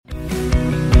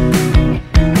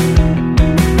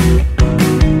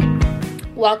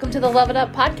Welcome to the Love It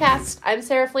Up podcast. I'm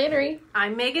Sarah Flannery.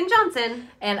 I'm Megan Johnson.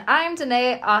 And I'm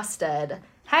Danae Osted.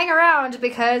 Hang around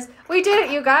because we did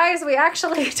it, you guys. We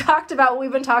actually talked about what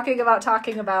we've been talking about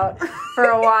for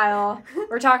a while.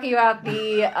 We're talking about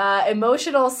the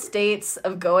emotional states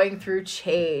of going through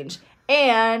change.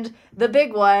 And the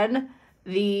big one,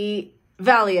 the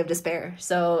Valley of Despair.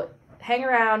 So hang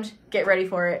around, get ready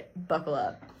for it, buckle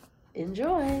up.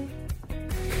 Enjoy.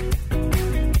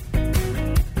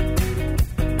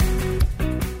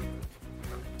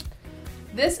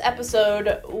 This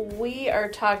episode, we are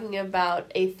talking about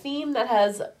a theme that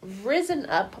has risen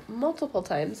up multiple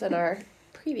times in our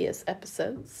previous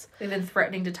episodes. We've been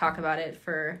threatening to talk about it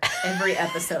for every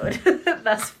episode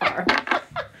thus far.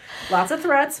 Lots of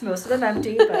threats, most of them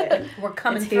empty, but we're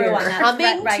coming through on that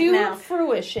coming right to now.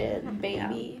 Fruition,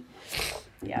 baby.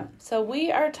 Yeah. So we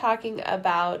are talking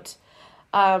about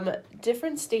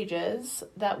different stages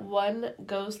that one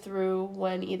goes through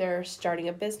when either starting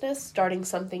a business, starting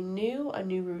something new, a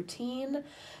new routine.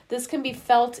 This can be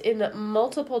felt in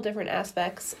multiple different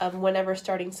aspects of whenever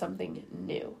starting something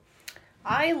new.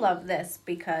 I love this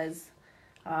because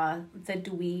the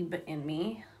dweeb in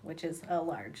me, which is a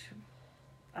large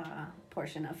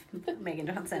portion of Megan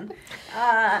Johnson,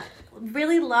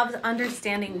 really loves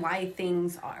understanding why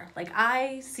things are. Like,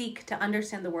 I seek to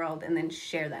understand the world and then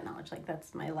share that knowledge. Like,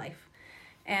 that's my life.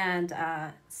 And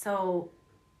so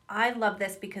I love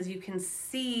this because you can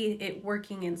see it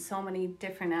working in so many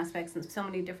different aspects and so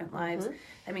many different lives. Mm-hmm.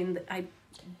 I mean,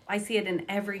 I see it in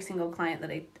every single client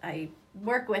that I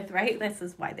work with, right? This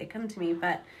is why they come to me.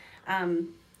 But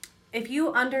if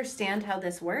you understand how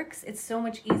this works, it's so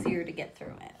much easier to get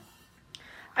through it.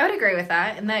 I would agree with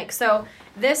that. And like, so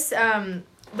this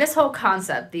whole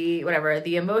concept, the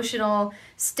emotional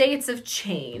states of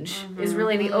change is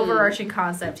really the overarching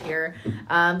concept here.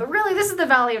 But really, this is the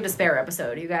Valley of Despair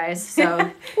episode, you guys.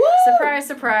 So surprise,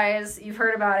 surprise, you've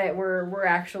heard about it. We're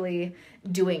actually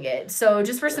doing it. So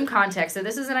just for some context, so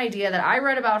this is an idea that I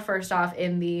read about first off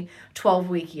in the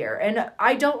 12-week year. And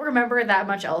I don't remember that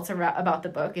much else about the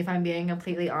book, if I'm being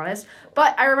completely honest.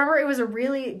 But I remember it was a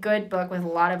really good book with a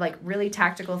lot of like really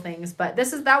tactical things. But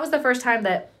that was the first time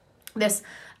that this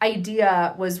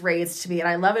idea was raised to me, and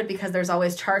I love it because there's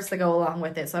always charts that go along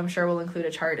with it. So I'm sure we'll include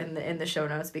a chart in the show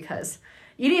notes because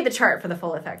you need the chart for the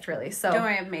full effect, really. So don't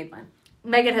worry, I've made one.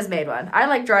 Megan has made one. I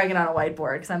like drawing it on a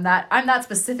whiteboard because I'm that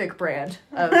specific brand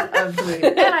of dweeb.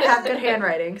 And I have good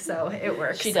handwriting, so it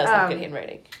works. She does have good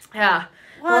handwriting. Yeah.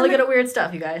 Well, only good at weird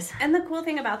stuff, you guys. And the cool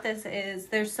thing about this is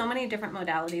there's so many different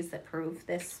modalities that prove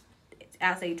this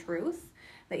as a truth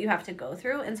that you have to go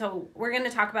through. And so we're going to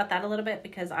talk about that a little bit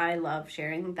because I love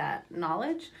sharing that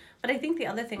knowledge. But I think the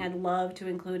other thing I'd love to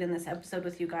include in this episode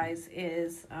with you guys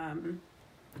is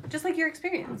just like your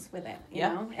experience with it, you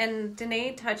know? And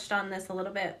Danae touched on this a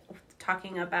little bit,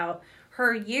 talking about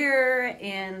her year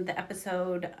in the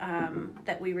episode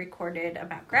that we recorded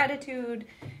about gratitude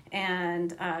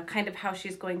and kind of how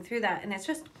she's going through that. And it's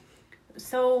just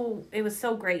it was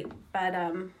so great. But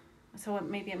so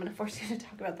maybe I'm going to force you to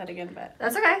talk about that again, but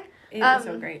that's okay. It was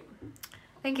so great.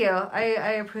 Thank you.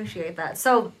 I appreciate that.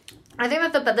 So I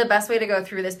think that the best way to go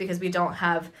through this, because we don't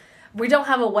have a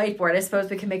whiteboard. I suppose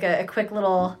we can make a quick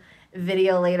little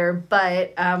video later,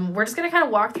 but we're just going to kind of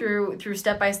walk through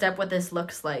step by step what this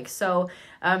looks like. So,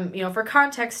 for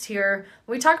context here,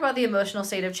 when we talk about the emotional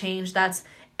state of change, that's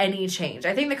any change.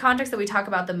 I think the context that we talk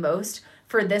about the most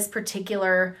for this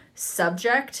particular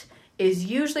subject is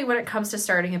usually when it comes to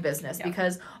starting a business,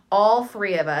 because all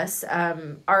three of us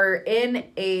are in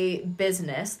a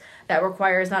business that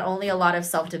requires not only a lot of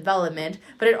self-development,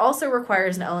 but it also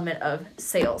requires an element of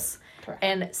sales. Correct.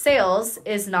 And sales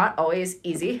is not always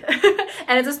easy.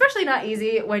 And it's especially not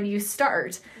easy when you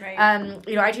start. Right.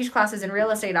 I teach classes in real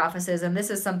estate offices, and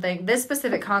this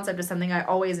specific concept is something I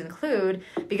always include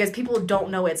because people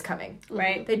don't know it's coming.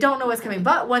 Right. They don't know it's coming.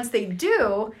 But once they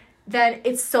do, then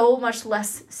it's so much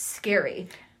less scary.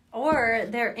 Or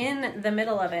they're in the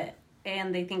middle of it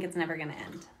and they think it's never going to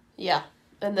end. Yeah.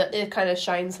 And it kind of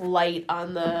shines light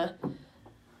on the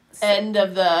end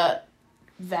of the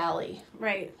valley.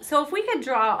 Right. So if we could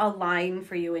draw a line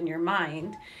for you in your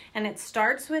mind, and it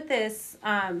starts with this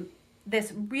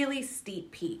really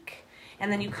steep peak,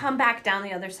 and then you come back down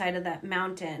the other side of that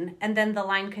mountain, and then the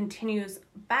line continues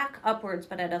back upwards,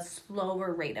 but at a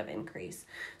slower rate of increase.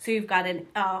 So you've got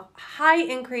a high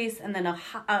increase, and then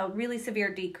a really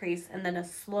severe decrease, and then a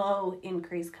slow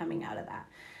increase coming out of that.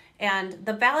 And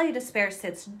the Valley of Despair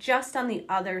sits just on the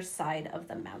other side of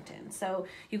the mountain. So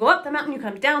you go up the mountain, you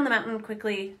come down the mountain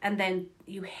quickly, and then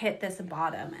you hit this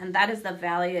bottom. And that is the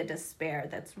Valley of Despair.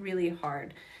 That's really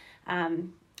hard.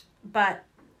 But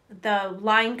the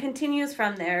line continues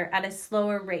from there at a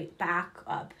slower rate back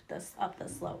up the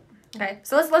slope. Okay,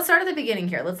 so let's start at the beginning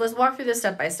here. Let's walk through this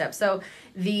step by step. So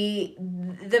the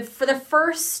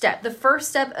first step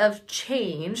of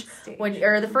change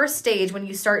the first stage when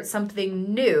you start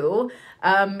something new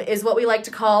is what we like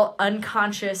to call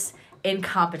unconscious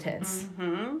incompetence,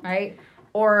 right?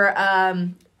 Or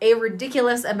a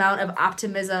ridiculous amount of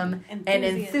optimism and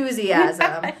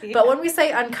enthusiasm. Yeah. But when we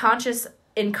say unconscious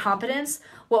incompetence,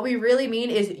 what we really mean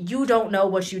is you don't know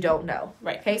what you don't know.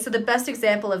 Right. Okay, so the best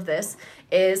example of this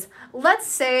is, let's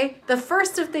say, the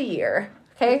first of the year.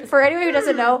 Okay, for anyone who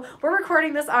doesn't know, we're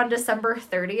recording this on December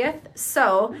 30th.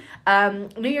 So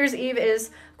New Year's Eve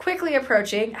is quickly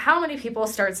approaching. How many people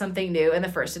start something new in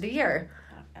the first of the year?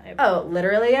 Oh,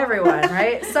 literally everyone,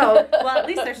 right? So, well, at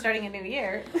least they're starting a new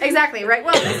year. Exactly, right?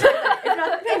 Well,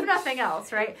 if nothing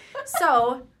else, right?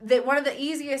 So, one of the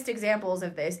easiest examples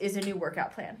of this is a new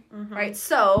workout plan, right?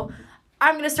 So,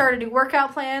 I'm going to start a new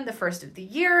workout plan the first of the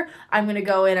year. I'm going to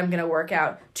go in, I'm going to work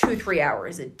out 2-3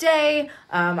 hours a day.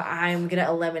 I'm going to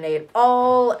eliminate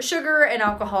all sugar and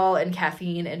alcohol and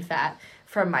caffeine and fat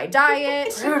from my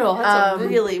diet. Brutal. That's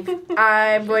really...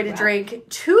 I'm going to drink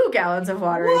 2 gallons of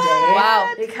water a day.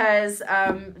 Wow. Because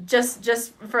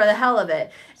just for the hell of it.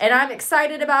 And I'm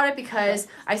excited about it because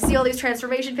I see all these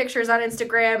transformation pictures on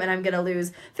Instagram and I'm going to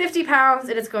lose 50 pounds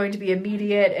and it's going to be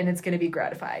immediate and it's going to be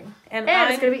gratifying. And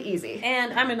it's going to be easy.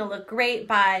 And I'm going to look great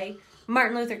by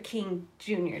Martin Luther King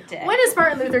Jr. Day. When is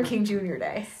Martin Luther King Jr.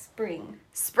 Day? Spring.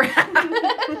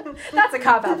 That's a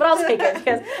cop-out, but I'll take it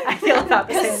because I feel about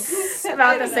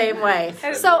the same way.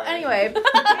 So anyway, in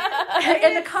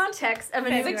the context of a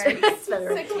new 6 weeks.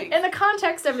 6 weeks. In the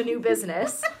context of a new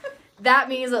business, that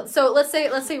means, so let's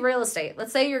say real estate.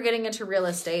 Let's say you're getting into real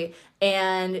estate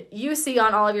and you see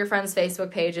on all of your friends'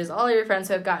 Facebook pages, all of your friends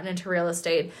who have gotten into real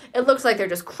estate, it looks like they're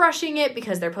just crushing it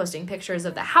because they're posting pictures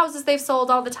of the houses they've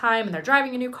sold all the time and they're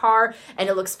driving a new car and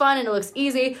it looks fun and it looks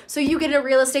easy. So you get into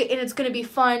real estate and it's going to be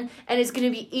fun and it's going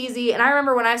to be easy. And I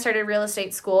remember when I started real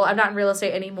estate school, I'm not in real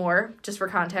estate anymore, just for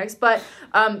context, but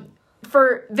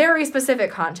for very specific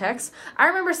context, I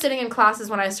remember sitting in classes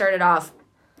when I started off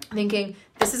thinking,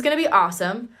 this is going to be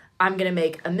awesome. I'm going to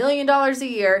make $1 million a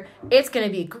year. It's going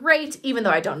to be great, even though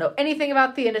I don't know anything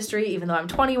about the industry, even though I'm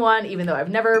 21, even though I've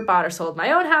never bought or sold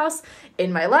my own house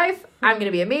in my life. I'm going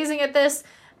to be amazing at this.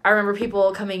 I remember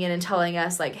people coming in and telling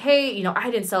us, like, hey,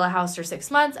 I didn't sell a house for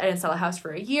 6 months. I didn't sell a house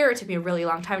for a year. It took me a really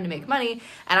long time to make money.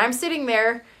 And I'm sitting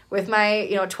there with my,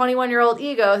 21-year-old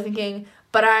ego thinking,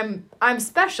 but I'm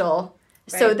special.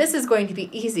 Right. So this is going to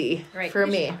be easy for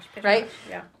me, right?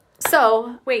 Yeah.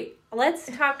 So wait, let's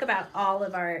talk about all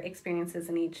of our experiences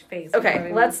in each phase.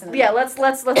 Okay, let's roll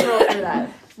through that.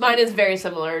 Mine is very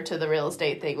similar to the real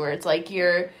estate thing, where it's like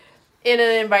you're in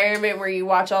an environment where you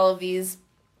watch all of these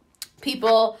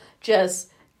people just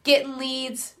getting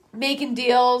leads, making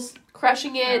deals,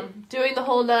 crushing it, doing the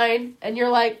whole 9, and you're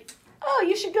like, oh,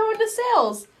 you should go into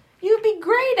sales. You'd be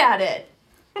great at it.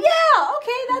 Yeah,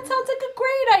 okay, that sounds like a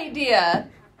great idea.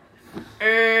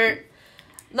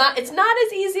 It's not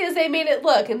as easy as they made it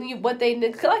look, and what they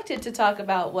neglected to talk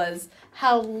about was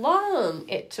how long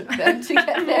it took them to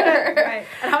get there. Right.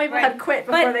 And how many people had quit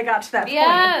before they got to that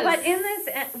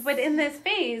point. But in this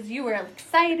phase, you were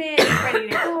excited, ready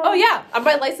to go. Oh yeah,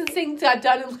 my licensing got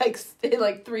done in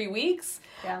like 3 weeks.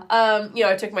 Yeah.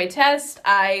 I took my test.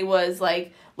 I was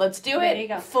like, let's do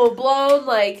it. Full blown,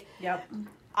 like. Yep.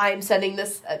 I'm sending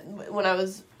this, when I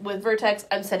was with Vertex,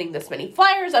 I'm sending this many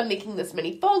flyers, I'm making this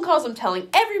many phone calls, I'm telling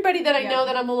everybody that I know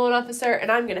that I'm a loan officer, and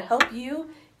I'm going to help you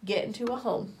get into a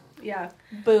home. Yeah.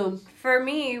 Boom. For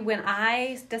me, when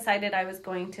I decided I was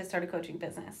going to start a coaching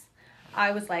business,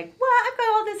 I was like, well, I've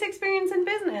got all this experience in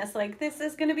business. Like, this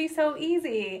is going to be so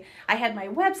easy. I had my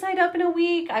website up in a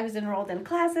week. I was enrolled in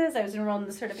classes. I was enrolled in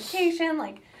the certification.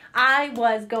 Like, I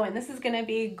was going, this is going to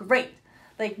be great.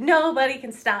 Like, nobody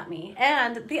can stop me.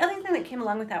 And the other thing that came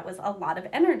along with that was a lot of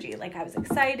energy. Like, I was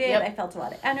excited. Yep. I felt a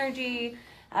lot of energy.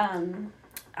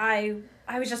 I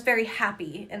was just very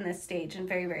happy in this stage and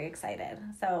very, very excited.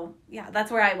 So, yeah, that's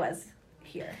where I was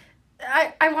here.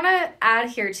 I want to add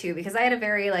here, too, because I had a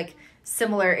very,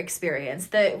 similar experience.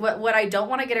 What I don't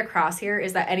want to get across here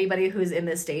is that anybody who's in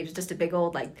this stage is just a big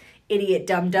old, idiot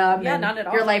dum-dum. Yeah, and not at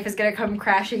all. Your life is going to come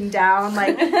crashing down.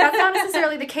 That's not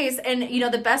necessarily the case. And,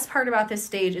 the best part about this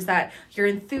stage is that you're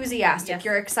enthusiastic,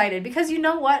 you're excited. Because you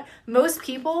know what? Most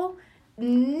people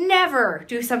never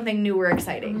do something new or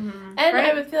exciting. Mm-hmm. And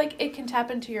I would feel like it can tap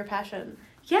into your passion.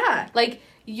 Yeah.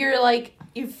 You're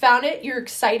You've found it, you're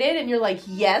excited, and you're like,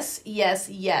 yes, yes,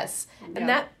 yes. Yeah. And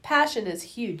that passion is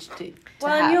huge to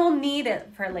Well, have. and you'll need it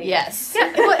for later. Yes.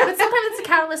 Yeah, but sometimes it's a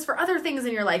catalyst for other things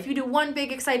in your life. You do one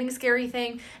big, exciting, scary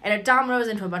thing, and it dominoes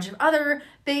into a bunch of other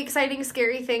big, exciting,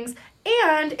 scary things.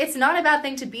 And it's not a bad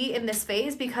thing to be in this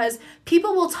phase because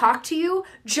people will talk to you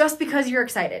just because you're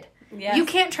excited. Yes. You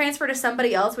can't transfer to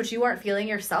somebody else what you aren't feeling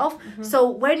yourself. So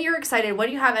when you're excited,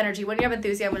 when you have energy, when you have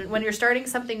enthusiasm, when you're starting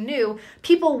something new,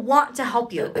 people want to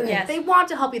help you. Yes. They want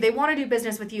to help you. They want to do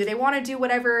business with you. They want to do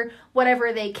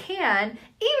whatever they can, even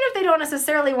if they don't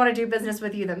necessarily want to do business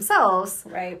with you themselves.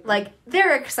 Right. Like,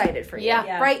 they're excited for you.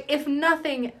 Yeah. Right? If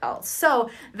nothing else. So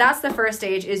that's the first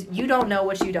stage is you don't know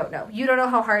what you don't know. You don't know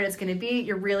how hard it's going to be.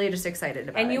 You're really just excited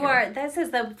about it. And you here. are, this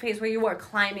is the phase where you are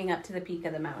climbing up to the peak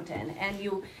of the mountain.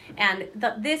 And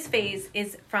this phase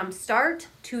is from start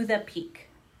to the peak.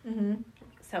 Mm-hmm.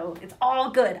 So it's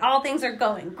all good. All things are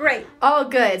going great. All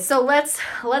good. So let's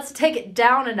take it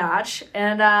down a notch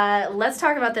and let's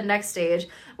talk about the next stage,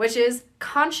 which is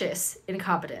conscious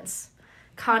incompetence.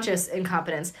 Conscious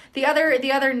incompetence. The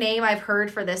other name I've heard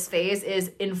for this phase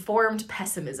is informed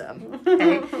pessimism.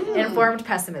 Okay, informed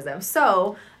pessimism.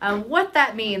 So what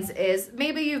that means is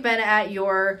maybe you've been at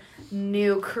your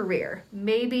new career.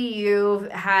 Maybe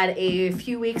you've had a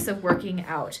few weeks of working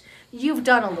out. You've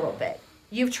done a little bit.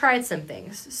 You've tried some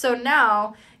things. So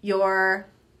now you're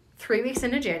 3 weeks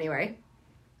into January.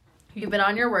 You've been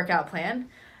on your workout plan.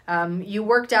 You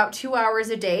worked out 2 hours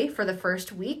a day for the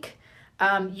first week.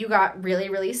 You got really,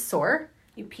 really sore.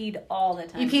 You peed all the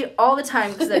time. You peed all the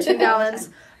time because of the 2 gallons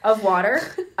of water.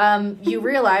 You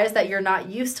realize that you're not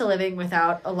used to living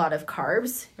without a lot of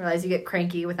carbs. You realize you get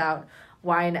cranky without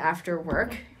wine after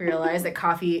work. You realize that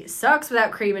coffee sucks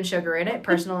without cream and sugar in it.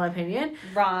 Personal opinion.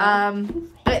 Wrong.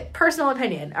 But personal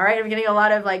opinion. All right, I'm getting a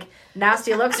lot of like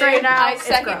nasty looks right now. I It's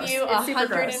second gross. you It's super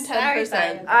gross.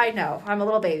 110%. I know. I'm a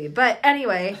little baby. But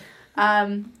anyway,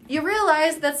 you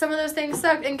realize that some of those things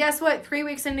suck. And guess what? 3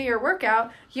 weeks into your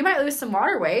workout, you might lose some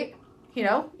water weight. You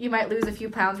know, you might lose a few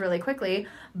pounds really quickly.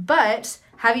 But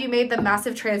have you made the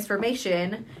massive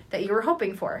transformation that you were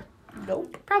hoping for?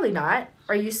 Nope. Probably not.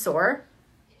 Are you sore?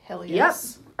 Hell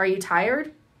yes. Yep. Are you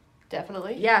tired?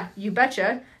 Definitely. Yeah, you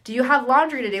betcha. Do you have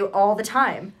laundry to do all the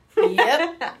time?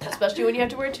 Yep. Especially when you have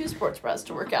to wear 2 sports bras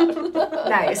to work out.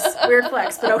 Nice. Weird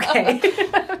flex, but okay.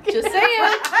 Just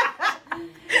saying.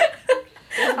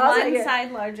 I'll take One it.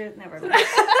 side larger. Never mind.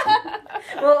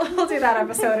 We'll do that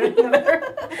episode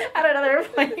at another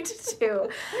point too.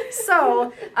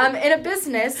 So, in a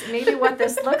business, maybe what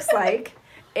this looks like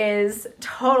is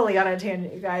totally on a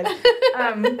tangent, you guys.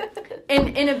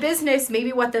 In a business,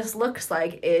 maybe what this looks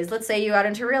like is, let's say you got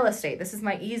into real estate. This is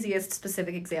my easiest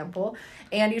specific example.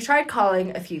 And you tried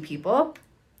calling a few people.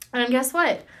 And guess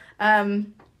what?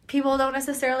 People don't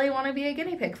necessarily want to be a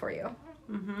guinea pig for you.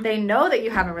 Mm-hmm. They know that you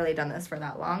haven't really done this for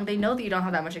that long. They know that you don't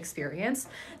have that much experience.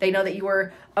 They know that you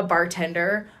were a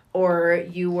bartender, or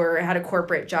you had a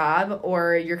corporate job,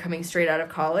 or you're coming straight out of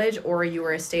college, or you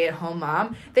were a stay-at-home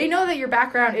mom. They know that your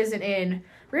background isn't in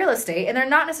real estate, and they're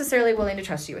not necessarily willing to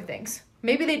trust you with things.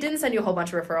 Maybe they didn't send you a whole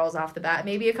bunch of referrals off the bat.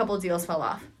 Maybe a couple of deals fell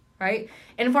off, right?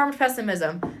 Informed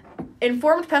pessimism.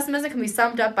 Informed pessimism can be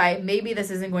summed up by maybe this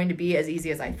isn't going to be as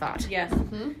easy as I thought. Yes.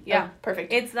 Mm-hmm. Yeah.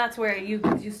 Perfect. That's where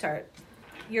you start.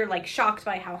 You're like shocked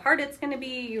by how hard it's going to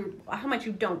be, how much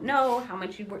you don't know, how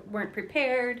much you weren't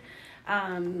prepared,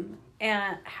 and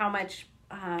how much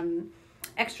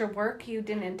extra work you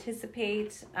didn't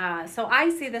anticipate. So I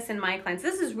see this in my clients.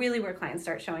 This is really where clients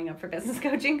start showing up for business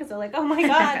coaching because they're like, oh my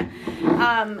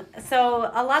God. So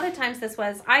a lot of times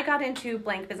I got into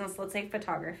blank business, let's say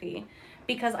photography,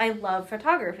 because I love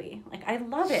photography. Like, I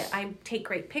love it. I take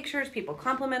great pictures. People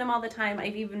compliment them all the time.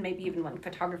 I've maybe even won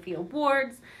photography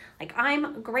awards. Like,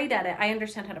 I'm great at it. I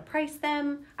understand how to price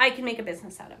them. I can make a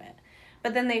business out of it.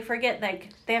 But then they forget, like,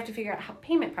 they have to figure out how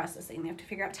payment processing. They have to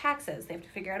figure out taxes. They have to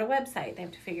figure out a website. They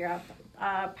have to figure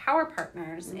out power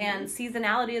partners and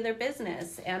seasonality of their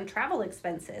business and travel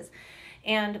expenses.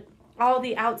 And all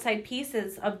the outside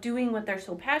pieces of doing what they're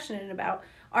so passionate about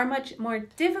are much more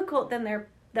difficult than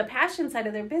the passion side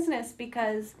of their business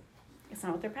because it's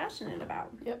not what they're passionate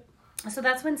about. Yep. So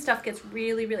that's when stuff gets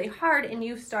really, really hard and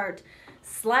you start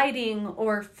sliding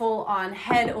or full on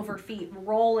head over feet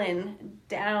rolling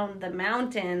down the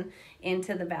mountain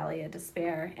into the valley of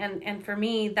despair. And for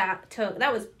me, that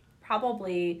was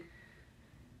probably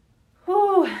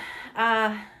probably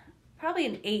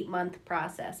an 8-month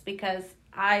process because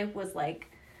I was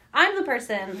like, I'm the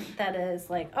person that is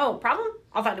like, oh, problem?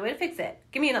 I'll find a way to fix it.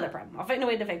 Give me another problem. I'll find a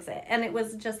way to fix it. And it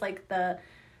was just like the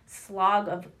slog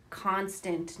of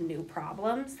constant new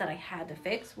problems that I had to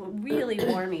fix really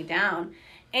wore me down.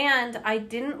 And I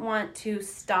didn't want to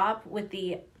stop with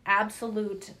the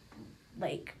absolute,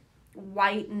 like,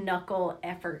 white knuckle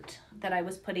effort that I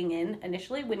was putting in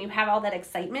initially when you have all that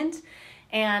excitement.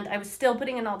 And I was still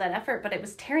putting in all that effort, but it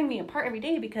was tearing me apart every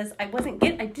day because I wasn't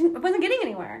getting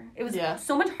anywhere. It was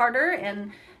so much harder,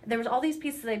 and there was all these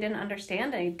pieces I didn't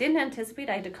understand and I didn't anticipate.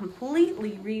 I had to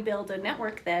completely rebuild a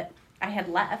network that I had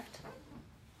left.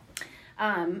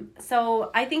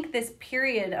 So I think this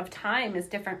period of time is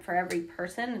different for every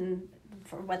person and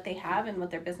for what they have and what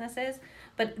their business is.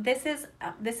 But this is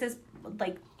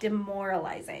like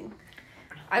demoralizing.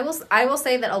 I will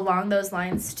say that along those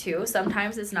lines too,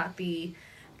 sometimes it's not the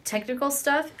technical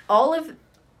stuff. All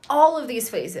of these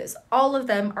phases, all of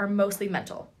them are mostly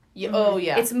mental. Oh,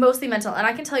 yeah. It's mostly mental. And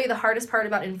I can tell you the hardest part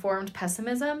about informed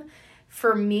pessimism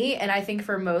for me, and I think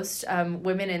for most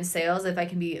women in sales, if I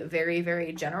can be very,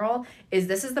 very general, is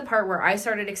this is the part where I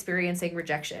started experiencing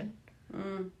rejection.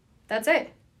 That's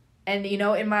it. And, you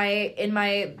know, in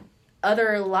my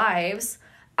other lives,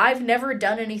 I've never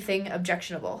done anything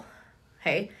objectionable.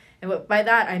 Okay? And by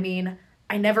that, I mean,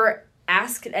 I never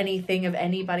asked anything of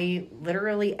anybody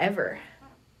literally ever.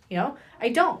 You know? I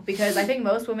don't, because I think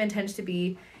most women tend to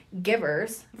be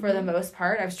givers for the most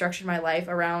part. I've structured my life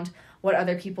around what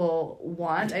other people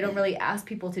want. I don't really ask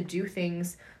people to do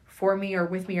things for me or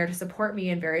with me or to support me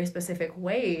in very specific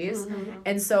ways.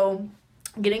 And so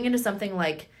getting into something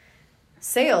like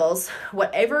sales,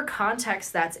 whatever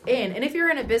context that's in, and if you're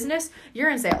in a business,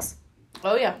 you're in sales.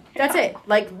 Oh, yeah. That's it.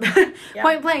 Like,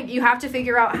 point blank, you have to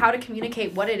figure out how to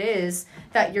communicate what it is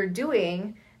that you're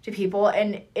doing to people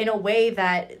and in a way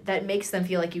that makes them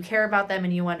feel like you care about them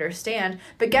and you understand.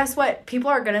 But guess what? People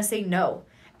are going to say no.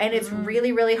 And it's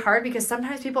really, really hard because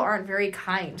sometimes people aren't very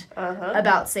kind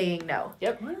about saying no.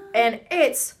 Yep. And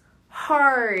it's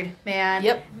hard, man.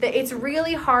 Yep. It's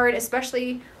really hard,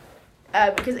 especially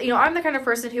because, you know, I'm the kind of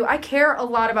person who I care a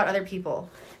lot about other people.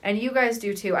 And you guys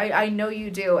do too. I know you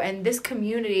do. And this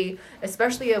community,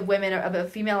 especially of women,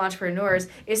 of female entrepreneurs,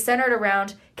 is centered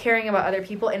around caring about other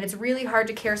people. And it's really hard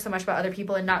to care so much about other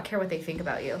people and not care what they think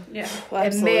about you. Yeah. Well,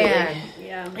 and man,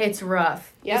 Yeah. it's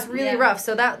rough. Yeah. It's really rough.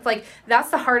 So that's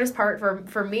the hardest part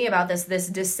for me about this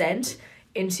descent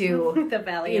into the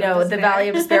valley, the valley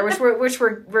of despair, which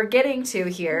we're getting to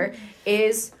here,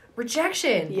 is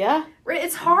rejection. Yeah.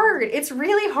 It's hard. It's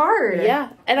really hard. Yeah.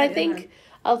 And I think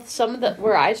of some of the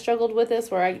where I struggled with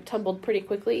this, where I tumbled pretty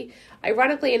quickly.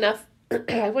 Ironically enough,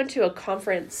 I went to a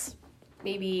conference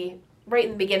maybe right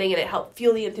in the beginning, and it helped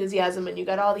fuel the enthusiasm, and you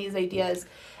got all these ideas,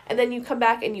 and then you come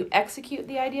back and you execute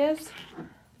the ideas.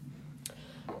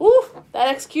 Ooh, that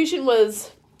execution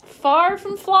was far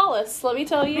from flawless, let me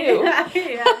tell you.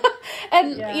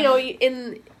 And you know,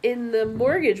 in the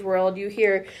mortgage world, you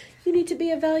hear, you need to be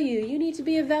a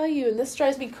value, and this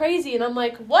drives me crazy, and I'm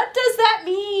like, what does that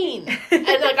mean? And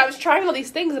like, I was trying all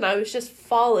these things, and I was just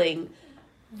falling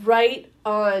right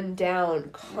on down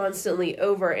constantly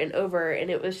over and over, and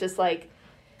it was just like,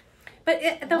 but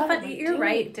you're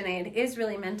right, Danae, it is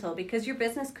really mental, because your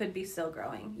business could be still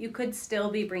growing. You could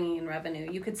still be bringing in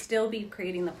revenue. You could still be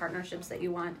creating the partnerships that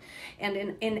you want. And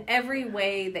in every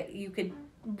way that you could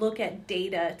look at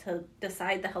data to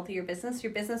decide the health of your business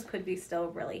could be still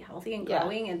really healthy and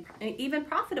growing and even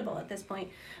profitable at this point.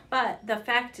 But the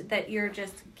fact that you're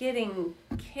just getting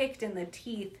kicked in the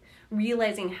teeth,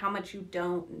 realizing how much you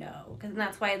don't know, because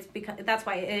that's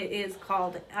why it is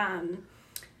called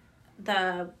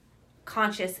the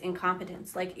conscious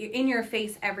incompetence. Like, in your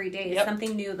face every day is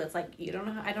something new that's like, I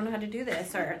don't know how to do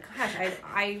this, or gosh,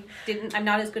 I'm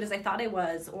not as good as I thought I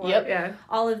was, or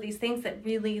all of these things that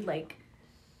really like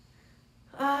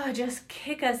just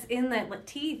kick us in the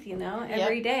teeth,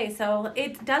 every day. So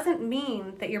it doesn't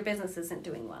mean that your business isn't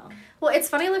doing well. Well, it's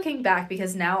funny looking back,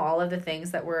 because now all of the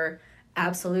things that were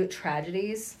absolute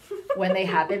tragedies when they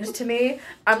happened to me,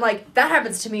 I'm like, that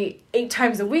happens to me 8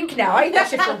 times a week now. I eat that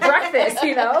shit for breakfast,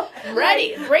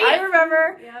 ready. I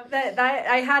remember that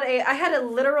I had a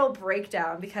literal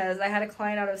breakdown because I had a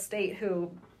client out of state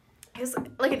who is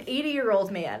like an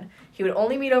 80-year-old man. He would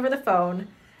only meet over the phone.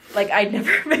 Like, I'd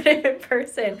never met him in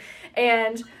person.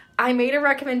 And I made a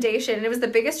recommendation, and it was the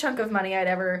biggest chunk of money I'd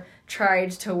ever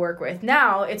tried to work with.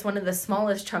 Now, it's one of the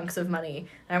smallest chunks of money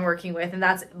I'm working with, and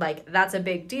that's a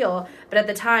big deal. But at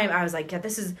the time, I was like, yeah,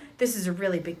 this is a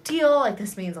really big deal. Like,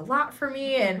 this means a lot for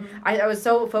me. And I was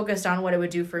so focused on what it would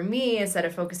do for me instead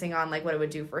of focusing on, like, what it would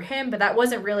do for him. But that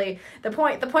wasn't really the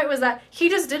point. The point was that he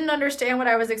just didn't understand what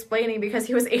I was explaining because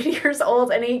he was 80 years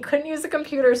old and he couldn't use a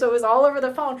computer, so it was all over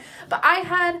the phone. But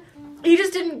he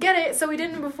just didn't get it, so we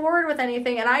didn't move forward with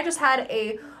anything, and I just had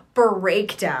a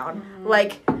breakdown.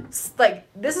 Like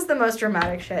this is the most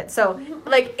dramatic shit. So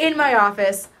like in my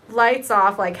office, lights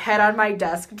off, like head on my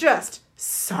desk, just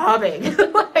sobbing.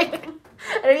 Like,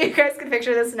 and if you guys can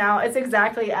picture this now, it's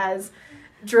exactly as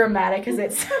dramatic as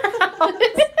it sounds.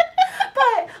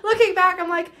 But looking back, I'm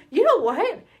like, you know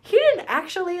what? He didn't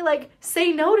actually like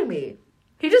say no to me.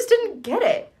 He just didn't get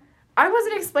it. I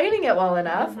wasn't explaining it well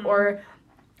enough, or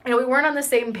we weren't on the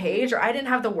same page, or I didn't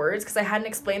have the words because I hadn't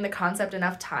explained the concept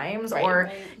enough times,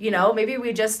 or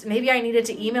maybe I needed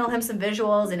to email him some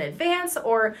visuals in advance,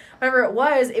 or whatever it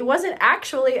was. It wasn't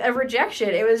actually a rejection.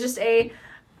 It was just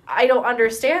I don't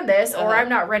understand this, or I'm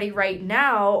not ready right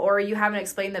now, or you haven't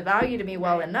explained the value to me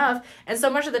well enough. And so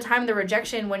much of the time, the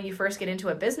rejection when you first get into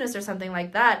a business or something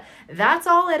like that, that's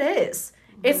all it is.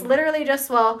 It's literally just,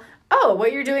 well, oh,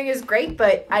 what you're doing is great,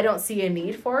 but I don't see a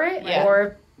need for it. Yeah.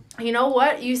 Or, you know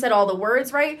what, you said all the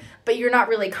words right, but you're not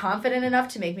really confident enough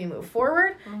to make me move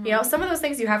forward. You know, some of those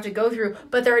things you have to go through,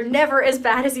 but they're never as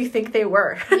bad as you think they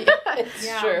were.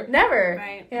 It's true. Never.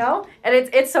 Right. You know? And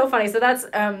it's so funny. So that's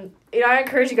I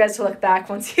encourage you guys to look back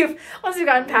once you've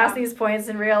gotten past these points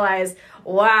and realize,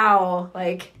 wow,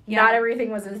 like not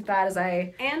everything was as bad as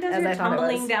I And as you're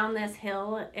tumbling down this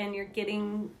hill and you're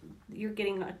getting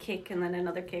a kick and then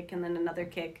another kick and then another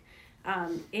kick,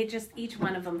 it just, each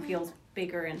one of them feels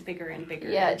bigger and bigger and bigger.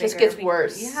 Yeah, and it just bigger. gets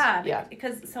worse. Yeah.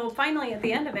 Because so finally at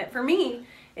the end of it, for me,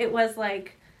 it was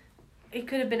like, it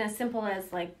could have been as simple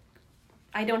as like,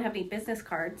 I don't have any business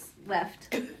cards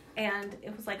left. And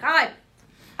it was like,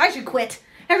 I should quit.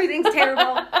 Everything's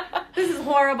terrible. This is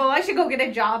horrible. I should go get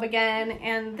a job again.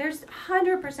 And there's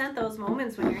 100% those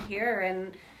moments when you're here,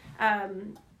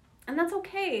 and that's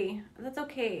okay. That's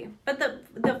okay. But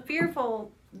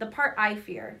the part I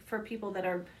fear for people that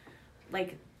are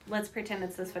like, let's pretend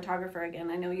it's this photographer again.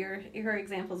 I know your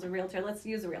example's a realtor. Let's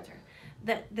use a realtor.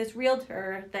 This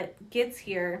realtor that gets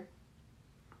here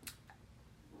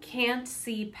can't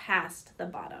see past the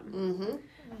bottom. Mm-hmm.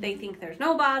 They think there's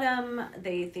no bottom.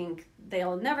 They think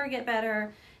they'll never get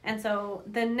better. And so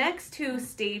the next two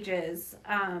stages,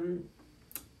 and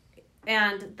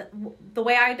the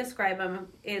way I describe them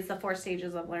is the 4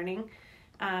 stages of learning.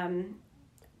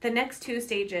 The next 2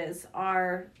 stages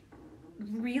are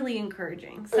really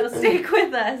encouraging. So stick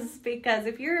with us, because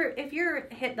if you're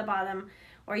hit the bottom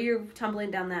or you're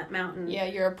tumbling down that mountain,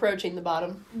 you're approaching the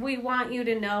bottom. we want you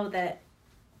to know that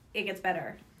it gets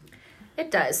better.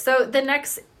 It does. So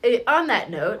on that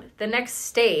note, the next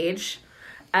stage,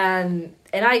 and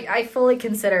I fully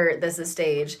consider this a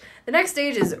stage. The next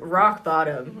stage is rock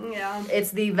bottom. Yeah.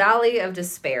 It's the Valley of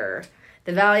Despair.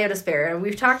 The Valley of Despair. And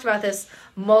we've talked about this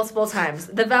multiple times.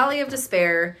 The Valley of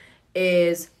Despair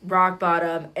is rock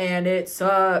bottom, and it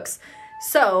sucks.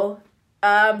 So,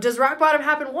 does rock bottom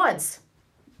happen once?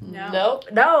 No. Nope.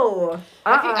 No.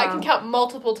 I can count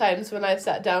multiple times when I've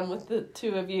sat down with the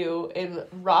two of you in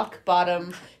rock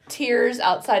bottom, tears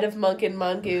outside of Monk and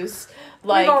Mongoose,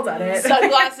 like, We've all done it.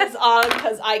 sunglasses on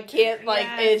because I can't, like,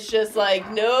 it's just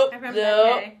like, nope, I remember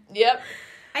that day. Yep.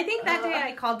 I think that day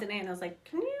I called Danae and I was like,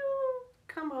 can you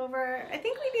come over? I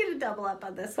think we need to double up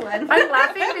on this one. I'm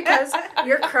laughing because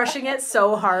you're crushing it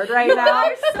so hard right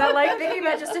now that, like, thinking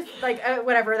that just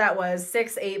whatever that was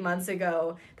 6-8 months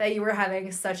ago that you were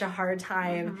having such a hard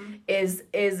time is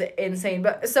insane.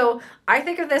 But so I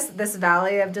think of this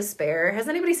Valley of Despair. Has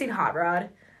anybody seen Hot Rod?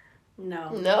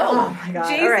 No. Oh my god!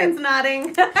 Jason's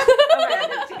nodding.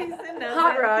 Jason knows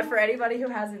Hot it. Rod, for anybody who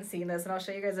hasn't seen this, and I'll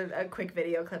show you guys a quick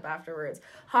video clip afterwards.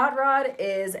 Hot Rod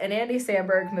is an Andy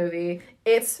Samberg movie.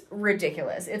 It's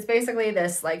ridiculous. It's basically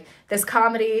this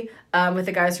comedy with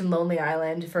the guys from Lonely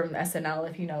Island from SNL,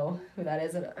 if you know who that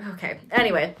is. Okay.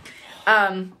 Anyway,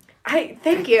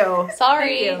 thank you.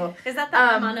 Sorry. Thank you. Is that the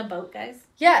I'm on a boat, guys?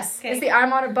 Yes, Okay. it's the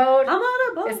I'm on a boat. I'm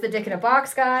on a boat. It's the Dick in a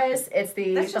Box guys. It's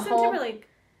the That's the Justin whole Timberlake.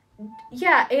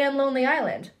 yeah, and Lonely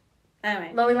Island.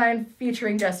 Anyway, Lonely Island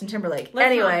featuring Justin Timberlake. let's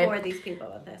Anyway, not bore these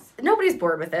people with this. nobody's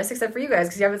bored with this except for you guys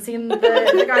because you haven't seen the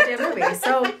goddamn movie.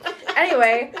 So,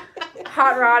 anyway,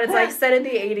 Hot Rod, it's like set in the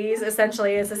 80s.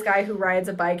 Essentially, it's this guy who rides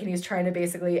a bike and he's trying to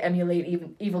basically emulate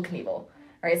Evel Knievel.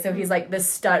 Right, so he's like this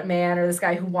stunt man, or this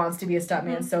guy who wants to be a stunt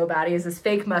man so bad. He has this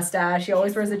fake mustache. He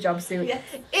always wears a jumpsuit. Yes.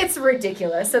 It's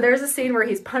ridiculous. So there's a scene where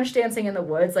he's punch dancing in the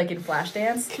woods, like in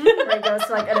Flashdance, where he goes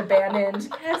to like an abandoned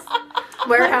Yes.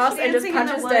 warehouse Punch and just Dancing in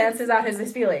the punches Woods. dances out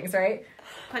his feelings, right?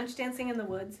 Punch Dancing in the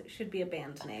Woods should be a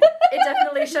band name. It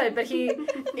definitely should, but he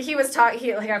was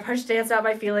talking, I punched danced out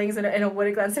my feelings in a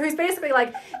wooded glen. So he's basically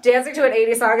like dancing to an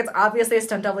 80s song. It's obviously a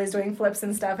stunt double. He's doing flips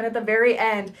and stuff. And at the very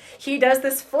end, he does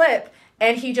this flip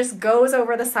and he just goes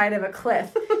over the side of a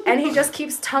cliff, and he just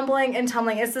keeps tumbling and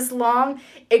tumbling. It's this long,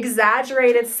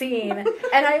 exaggerated scene,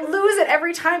 and I lose it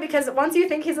every time because once you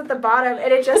think he's at the bottom,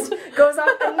 and it just goes up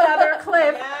another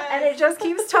cliff, and it just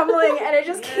keeps tumbling, and it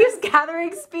just keeps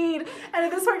gathering speed, and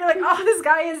at this point you're like, oh, this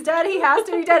guy is dead, he has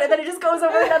to be dead, and then it just goes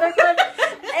over another cliff,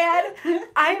 and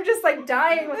I'm just like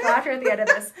dying with laughter at the end of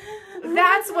this.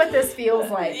 That's what this feels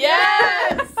like.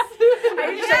 Yes!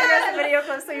 I need to show you guys the video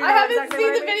clip so you know I haven't exactly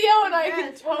seen what the I mean. video, and I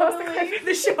can Post the clip totally... in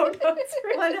the show notes.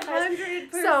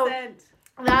 100%.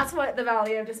 So that's what the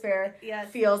Valley of Despair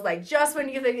Yes. feels like. Just when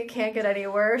you think it can't get any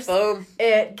worse, Boom.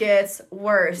 it gets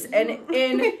worse. And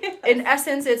in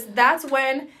essence, that's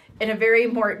when, in a very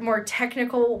more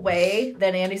technical way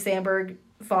than Andy Samberg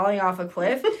falling off a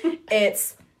cliff,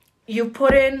 it's you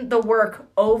put in the work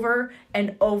over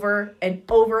and over and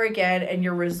over again, and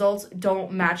your results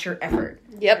don't match your effort.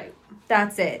 Yep.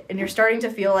 That's it. And you're starting to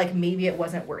feel like maybe it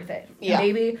wasn't worth it. Yeah.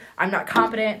 Maybe I'm not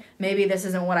competent. Maybe this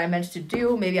isn't what I meant to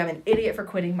do. Maybe I'm an idiot for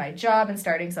quitting my job and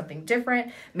starting something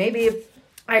different. Maybe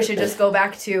I should just go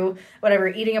back to whatever,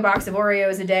 eating a box of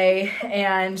Oreos a day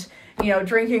and,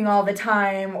 drinking all the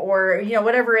time, or,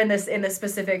 whatever in this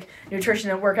specific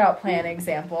nutrition and workout plan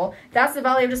example. That's the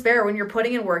Valley of Despair, when you're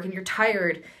putting in work and you're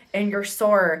tired and you're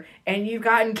sore and you've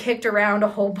gotten kicked around a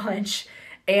whole bunch.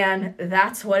 And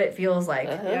that's what it feels like.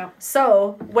 Uh-huh. Yeah.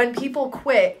 So when people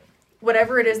quit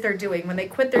whatever it is they're doing, when they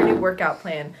quit their new workout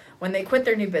plan, when they quit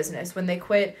their new business, when they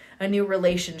quit a new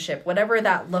relationship, whatever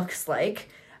that looks like,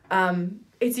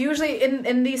 it's usually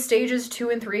in these stages 2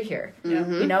 and 3 here.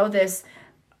 Mm-hmm.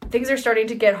 Things are starting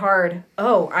to get hard.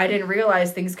 Oh, I didn't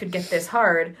realize things could get this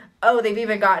hard. Oh, they've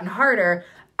even gotten harder.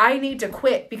 I need to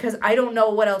quit because I don't know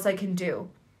what else I can do.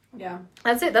 Yeah.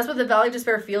 That's it. That's what the Valley of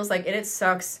Despair feels like, and it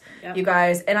sucks, you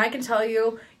guys. And I can tell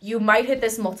you, you might hit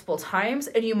this multiple times,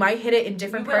 and you might hit it in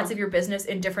different parts of your business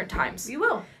in different times. You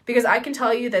will. Because I can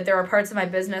tell you that there are parts of my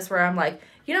business where I'm like,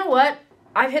 you know what?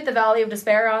 I've hit the Valley of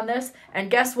Despair on this,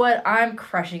 and guess what? I'm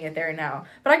crushing it there now.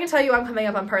 But I can tell you I'm coming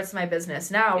up on parts of my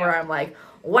business now where I'm like,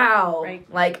 wow,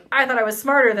 like, I thought I was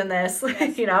smarter than this,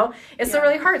 Yes. It's still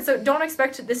really hard. So don't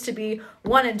expect this to be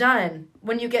one and done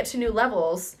when you get to new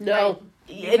levels. No.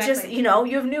 It just, you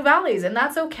have new valleys, and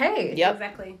that's okay. Yep.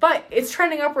 Exactly. But it's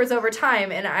trending upwards over time,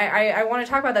 and I want to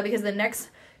talk about that because the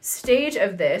next stage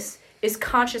of this is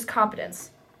conscious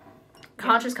competence.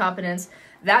 Conscious competence,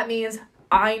 that means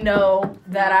I know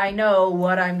that I know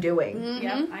what I'm doing. Mm-hmm.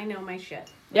 Yep. I know my shit.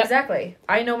 Yep. Exactly.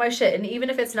 I know my shit. And even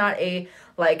if it's not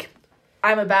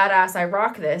I'm a badass, I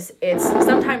rock this,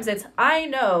 sometimes I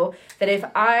know that if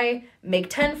I make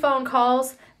 10 phone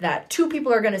calls, that 2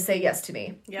 people are going to say yes to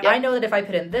me. Yep. I know that if I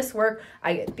put in this work,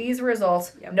 I get these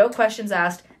results, Yep. no questions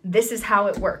asked. This is how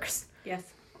it works. Yes.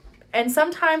 And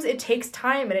sometimes it takes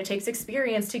time and it takes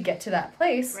experience to get to that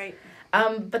place. Right.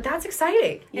 But that's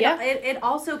exciting. Yeah. It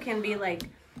also can be like,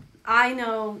 I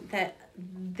know that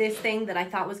this thing that I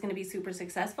thought was going to be super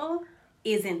successful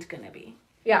isn't going to be.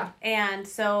 Yeah. And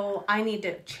so I need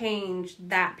to change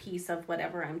that piece of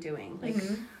whatever I'm doing. Like,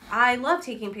 I love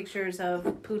taking pictures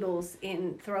of poodles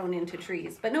thrown into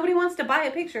trees, but nobody wants to buy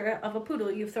a picture of a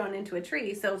poodle you've thrown into a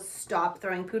tree. So stop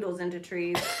throwing poodles into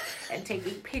trees and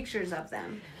taking pictures of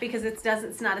them, because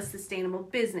it's not a sustainable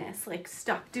business. Like,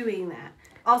 stop doing that.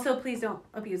 Also, please don't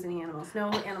abuse any animals.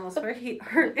 No animals were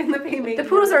hurt in the painting. The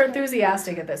poodles are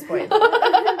enthusiastic at this point.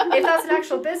 If that's an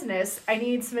actual business, I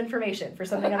need some information for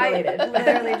something unrelated. I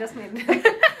literally just made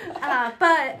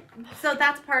but so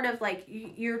that's part of, like,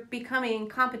 you're becoming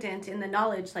competent in the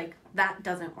knowledge, like, that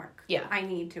doesn't work. Yeah. I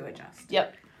need to adjust.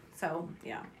 Yep. So,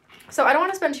 yeah. So I don't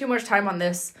want to spend too much time on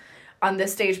this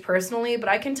stage personally, but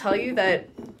I can tell you that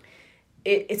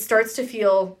it starts to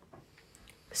feel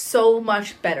so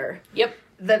much better. Yep.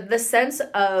 The sense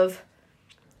of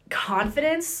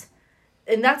confidence,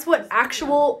 and that's what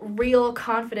actual real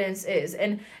confidence is.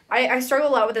 And I struggle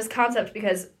a lot with this concept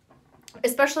because,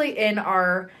 especially in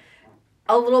our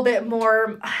a little bit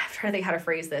more, I'm trying to think how to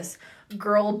phrase this,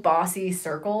 girl bossy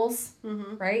circles,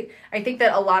 right? I think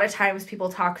that a lot of times people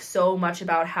talk so much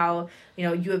about how,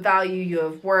 you have value, you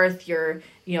have worth, you're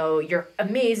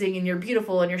amazing and you're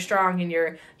beautiful and you're strong and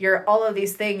you're all of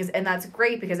these things. And that's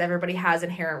great because everybody has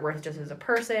inherent worth just as a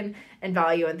person and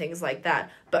value and things like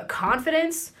that. But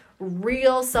confidence,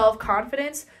 real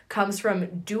self-confidence, comes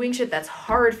from doing shit that's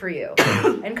hard for you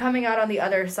and coming out on the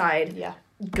other side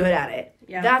good at it.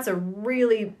 Yeah. That's a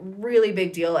really, really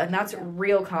big deal, and that's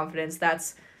real confidence.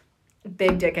 That's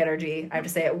big dick energy. I have to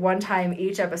say it one time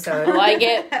each episode. Like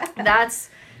it.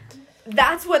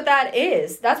 that's what that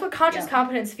is. That's what conscious Yeah.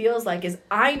 competence feels like, is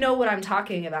I know what I'm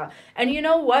talking about. And you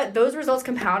know what? Those results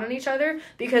compound on each other,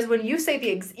 because when you say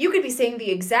you could be saying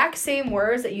the exact same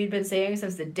words that you'd been saying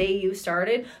since the day you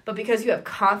started, but because you have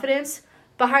confidence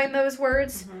behind those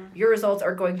words, your results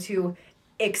are going to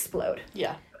explode.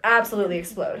 Yeah. Absolutely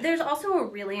explode. There's also a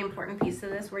really important piece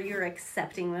of this where you're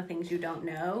accepting the things you don't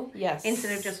know. Yes.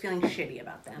 Instead of just feeling shitty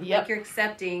about them. Yep. Like you're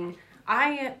accepting,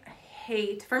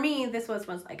 for me, this was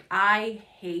like, I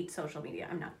hate social media.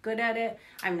 I'm not good at it.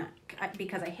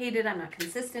 Because I hate it, I'm not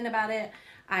consistent about it.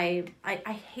 I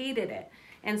hated it.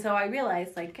 And so I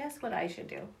realized, like, guess what I should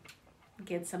do?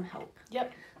 Get some help.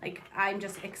 Yep. Like, I'm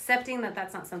just accepting that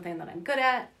that's not something that I'm good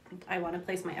at. I want to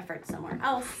place my effort somewhere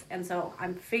else. And so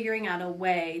I'm figuring out a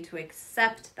way to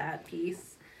accept that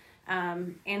piece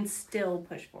and still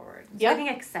push forward. So Yep. I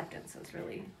think acceptance is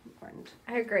really important.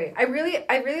 I agree. I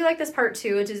really like this part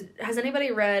too. Has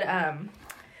anybody read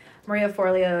Maria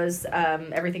Forleo's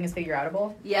Everything is Figure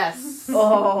Outable? Yes.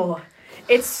 Oh,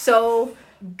 it's so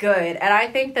good. And I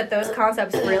think that those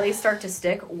concepts really start to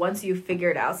stick once you've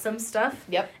figured out some stuff.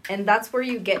 Yep. And that's where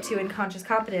you get to in conscious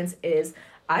competence is,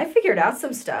 I figured out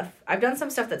some stuff. I've done some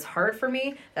stuff that's hard for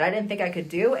me that I didn't think I could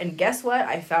do. And guess what?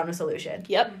 I found a solution.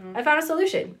 Yep. I found a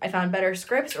solution. I found better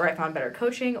scripts, or I found better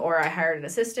coaching, or I hired an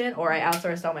assistant, or I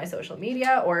outsourced all my social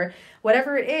media, or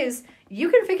whatever it is. You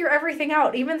can figure everything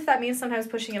out, even if that means sometimes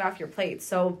pushing it off your plate.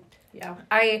 So Yeah.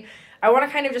 I want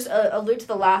to kind of just allude to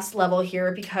the last level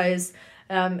here, because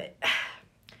the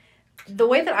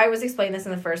way that I was explaining this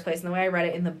in the first place and the way I read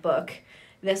it in the book,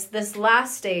 this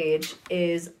last stage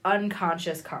is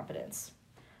unconscious competence.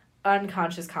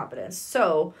 Unconscious competence.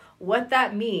 So what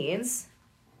that means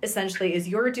essentially is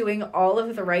you're doing all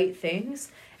of the right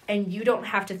things and you don't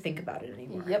have to think about it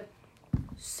anymore. Yep.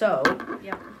 So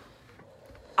Yep.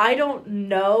 I don't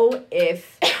know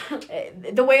if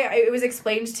the way it was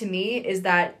explained to me is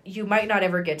that you might not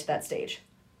ever get to that stage.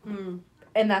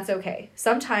 And that's okay.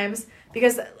 Sometimes,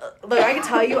 because look, I can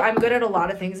tell you I'm good at a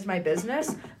lot of things in my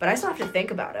business, but I still have to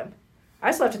think about them.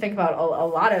 I still have to think about a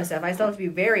lot of stuff. I still have to be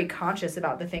very conscious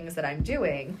about the things that I'm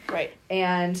doing. Right.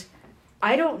 And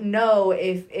I don't know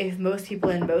if most people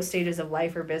in most stages of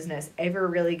life or business ever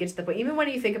really get to the point, even when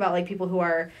you think about like people who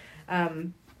are, I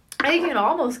think you can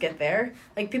almost get there.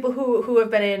 Like people who have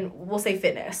been in, we'll say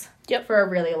fitness. Yep. For a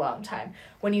really long time.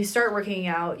 When you start working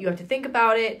out, you have to think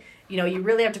about it. You know, you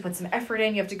really have to put some effort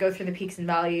in. You have to go through the peaks and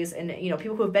valleys. And, you know,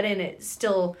 people who have been in it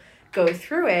still go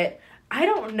through it. I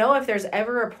don't know if there's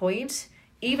ever a point,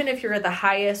 even if you're at the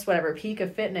highest, whatever, peak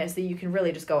of fitness, that you can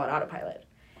really just go on autopilot.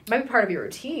 It might be part of your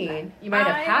routine. You might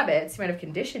have habits. You might have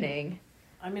conditioning.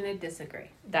 I'm going to disagree.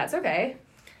 That's okay.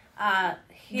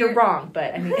 Here- You're wrong,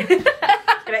 but I mean...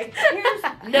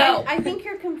 No. I think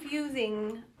you're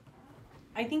confusing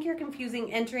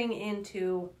entering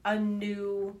into a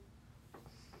new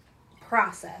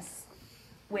process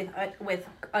with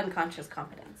unconscious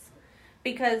competence,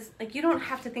 because like you don't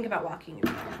have to think about walking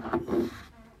anymore.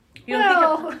 You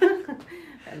don't think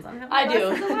depends on how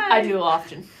I do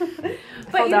often.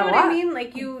 But you know what I mean?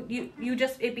 Like you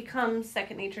just, it becomes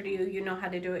second nature to you. You know how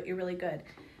to do it. You're really good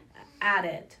at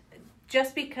it.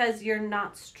 Just because you're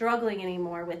not struggling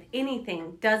anymore with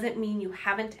anything doesn't mean you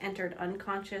haven't entered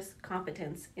unconscious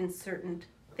competence in certain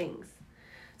things.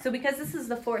 So because this is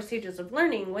the 4 stages of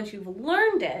learning, once you've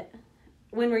learned it,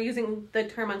 when we're using the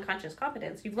term unconscious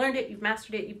competence, you've learned it, you've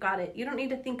mastered it, you've got it. You don't need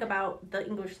to think about the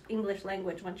English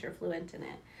language once you're fluent in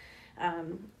it.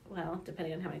 Well,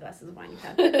 depending on how many glasses of wine you've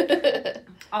had.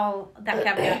 All that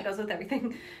caveat goes with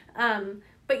everything.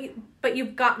 But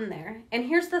you've gotten there. And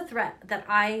here's the threat that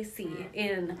I see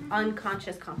in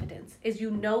unconscious competence is you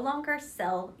no longer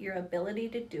sell your ability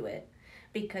to do it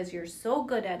because you're so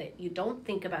good at it, you don't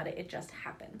think about it, it just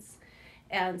happens.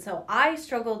 And so I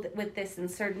struggled with this in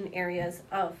certain areas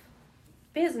of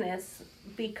business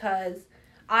because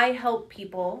I help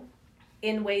people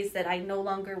in ways that I no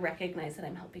longer recognize that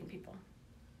I'm helping people.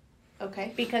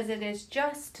 Okay. Because it is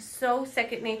just so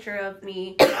second nature of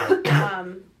me,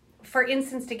 for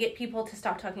instance, to get people to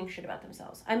stop talking shit about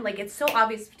themselves. I'm like, it's so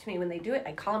obvious to me when they do it.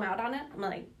 I call them out on it. I'm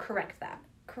like, correct that.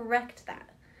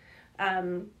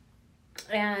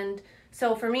 And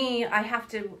so for me, I have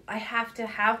to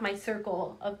have my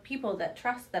circle of people that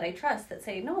I trust that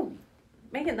say, no,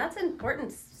 Megan, that's an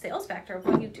important sales factor of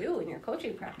what you do in your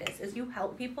coaching practice is you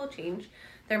help people change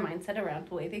their mindset around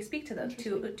the way they speak to them,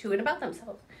 to and about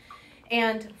themselves.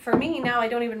 And for me now, I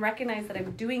don't even recognize that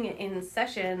I'm doing it in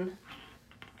session.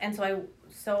 And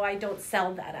so I don't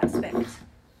sell that aspect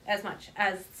as much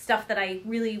as stuff that I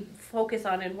really focus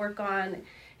on and work on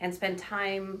and spend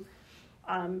time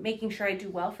making sure I do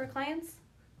well for clients.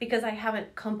 because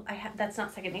that's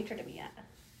not second nature to me yet.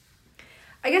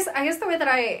 I guess the way that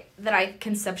I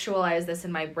conceptualize this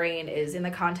in my brain is in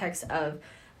the context of,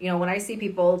 when I see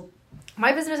people,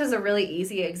 my business is a really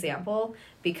easy example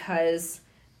because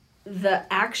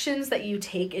the actions that you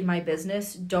take in my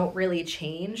business don't really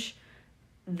change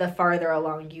the farther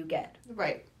along you get.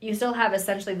 Right. You still have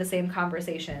essentially the same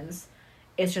conversations.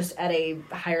 It's just at a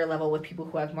higher level with people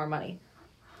who have more money,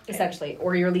 essentially,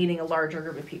 or you're leading a larger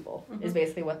group of people is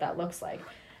basically what that looks like.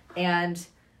 And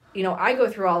I go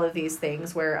through all of these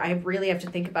things where I really have to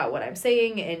think about what I'm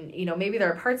saying. And, maybe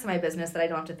there are parts of my business that I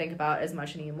don't have to think about as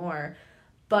much anymore.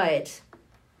 But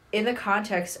in the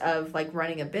context of like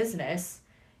running a business,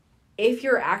 if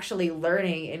you're actually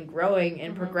learning and growing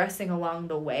and progressing along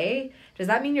the way, does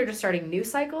that mean you're just starting new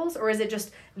cycles, or is it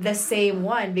just the same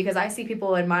one? Because I see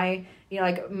people in my,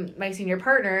 like my senior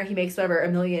partner, he makes whatever,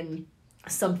 $1 million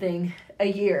something a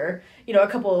year, a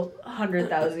couple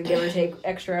 100,000, give or take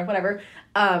extra, whatever,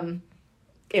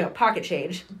 pocket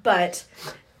change. But,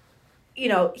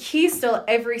 he still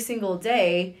every single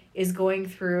day is going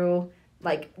through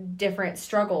like different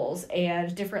struggles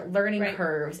and different learning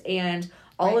curves and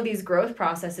all of these growth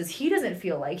processes. He doesn't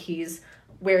feel like he's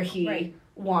where he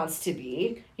wants to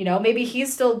be. Maybe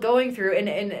he's still going through,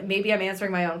 and maybe I'm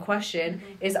answering my own question,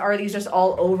 is are these just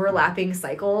all overlapping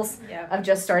cycles of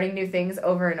just starting new things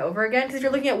over and over again? Because if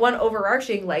you're looking at one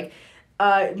overarching, like,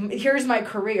 here's my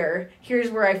career, here's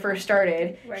where I first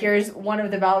started, here's one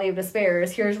of the Valley of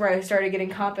Despairs, here's where I started getting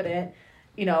competent,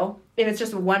 if it's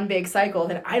just one big cycle,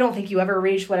 then I don't think you ever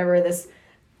reach whatever this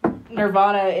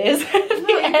nirvana is at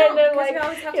the end. And like, you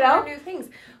always have to learn new things.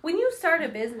 When you start a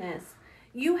business,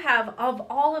 you have, of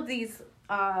all of these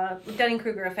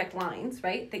Dunning-Kruger effect lines,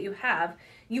 right, that you have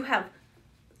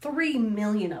 3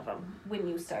 million of them when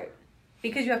you start.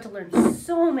 Because you have to learn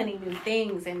so many new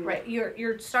things, and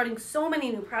you're starting so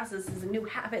many new processes and new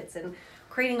habits and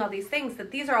creating all these things, that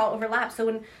these are all overlapped. So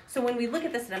when we look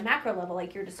at this at a macro level,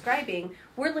 like you're describing,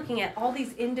 we're looking at all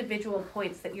these individual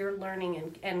points that you're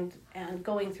learning and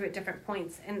going through at different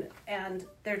points, and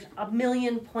there's 1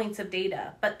 million points of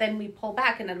data. But then we pull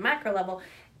back, and at a macro level,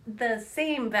 the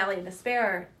same Valley of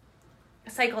Despair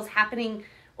cycles happening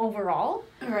overall,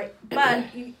 right? But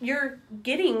you're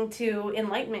getting to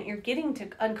enlightenment, you're getting to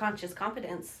unconscious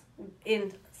competence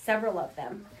in several of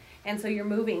them, and so you're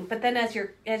moving. But then as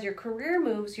your career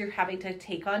moves, you're having to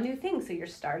take on new things. So you're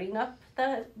starting up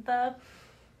the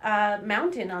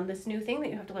mountain on this new thing that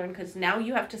you have to learn, because now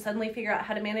you have to suddenly figure out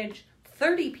how to manage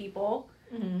 30 people.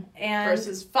 And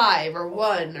versus 5 or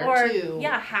 1 or 2.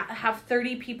 Yeah, have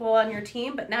 30 people on your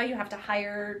team, but now you have to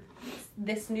hire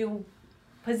this new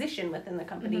position within the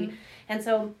company. And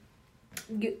so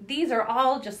these are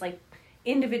all just like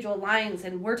individual lines,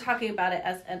 and we're talking about it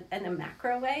as in a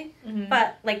macro way,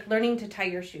 but like learning to tie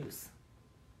your shoes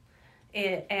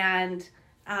and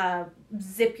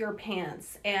zip your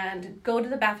pants and go to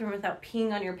the bathroom without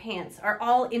peeing on your pants are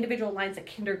all individual lines that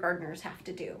kindergartners have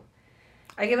to do.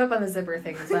 I gave up on the zipper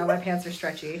thing because now my pants are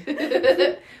stretchy. Gave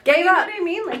up. You know what I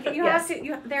mean? Like you have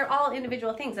to. They're all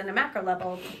individual things. On a macro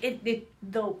level,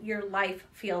 though your life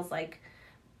feels like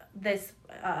this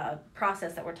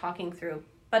process that we're talking through,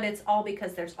 but it's all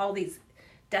because there's all these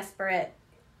desperate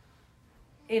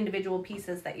individual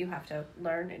pieces that you have to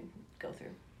learn and go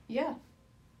through. Yeah.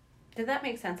 Did that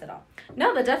make sense at all?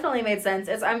 No, that definitely made sense.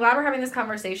 I'm glad we're having this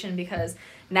conversation, because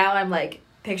now I'm like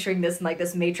picturing this in like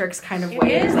this matrix kind of way.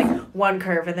 There's like one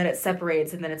curve, and then it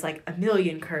separates, and then it's like 1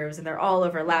 million curves, and they're all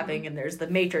overlapping, and there's the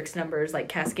matrix numbers like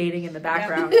cascading in the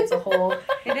background. It's a whole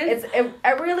It is.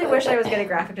 I really wish I was good at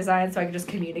graphic design so I could just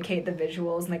communicate the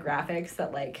visuals and the graphics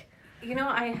that like,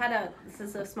 I had this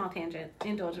is a small tangent,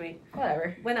 indulge me.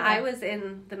 Whatever. When I was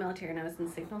in the military and I was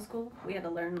in signal school, we had to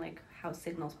learn like how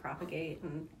signals propagate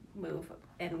and move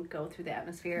and go through the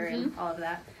atmosphere and all of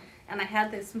that. And I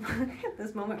had this moment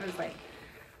where it was like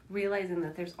realizing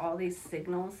that there's all these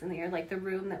signals in the air, like the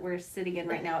room that we're sitting in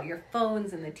right now, your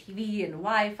phones and the TV and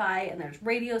Wi-Fi, and there's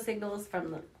radio signals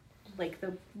from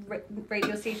the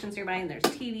radio stations nearby, and there's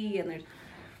TV, and there's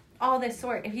all this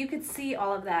sort. If you could see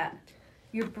all of that,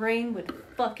 your brain would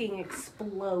fucking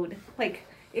explode. Like,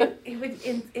 it would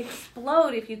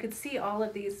explode if you could see all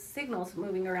of these signals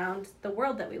moving around the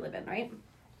world that we live in, right?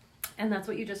 And that's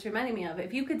what you just reminded me of.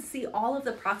 If you could see all of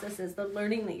the processes, the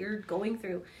learning that you're going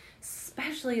through,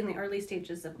 especially in the early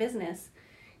stages of business,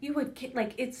 you would get,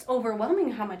 like, it's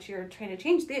overwhelming how much you're trying to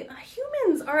change. The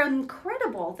humans are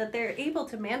incredible that they're able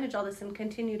to manage all this and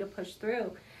continue to push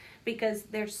through, because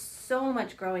there's so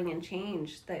much growing and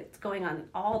change that's going on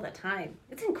all the time.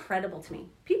 It's incredible to me.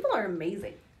 People are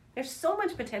amazing. There's so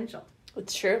much potential.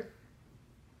 It's true.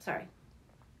 Sorry.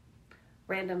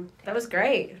 random. That was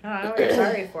great. No, I don't know what you're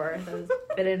sorry for. That was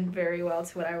fit in very well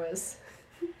to what I was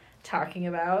talking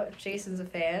about. Jason's a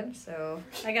fan, so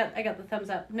I got the thumbs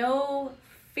up. No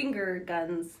finger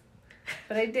guns,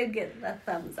 but I did get the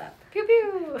thumbs up. pew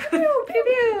pew pew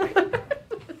pew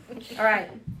pew. All right.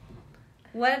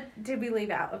 What did we leave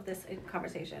out of this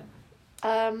conversation?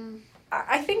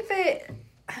 I think that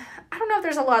I don't know if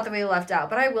there's a lot that we left out,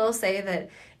 but I will say that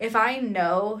if I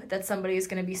know that somebody is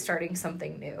going to be starting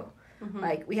something new,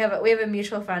 like we have a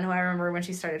mutual friend who I remember when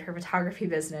she started her photography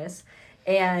business,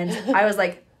 and I was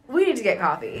like, we need to get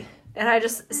coffee, and I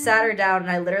just sat her down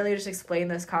and I literally just explained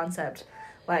this concept,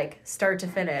 like start to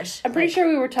finish. I'm pretty sure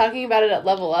we were talking about it at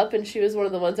Level Up, and she was one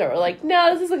of the ones that were like,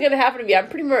 "No, this isn't going to happen to me." I'm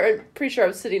pretty sure I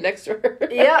was sitting next to her.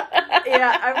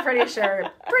 yeah, I'm pretty sure.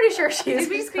 Pretty sure she's. Did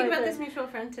we speak about this mutual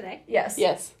friend today? Yes.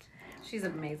 Yes. She's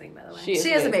amazing, by the way. She is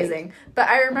She is amazing. But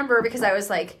I remember because I was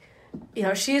like, you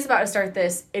know, she's about to start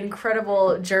this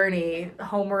incredible journey,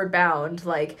 homeward bound,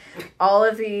 like all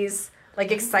of these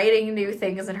like exciting new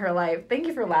things in her life. Thank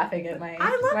you for laughing at my I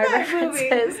love my that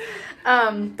references.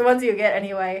 The ones you get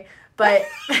anyway. But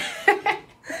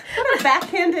What a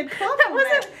backhanded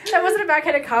compliment. that wasn't a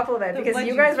backhanded compliment because What'd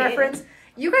you you guys get?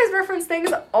 reference things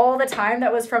all the time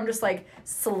that was from just like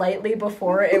slightly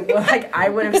before it was like I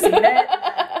would have seen it.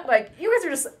 Like you guys are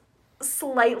just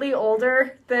slightly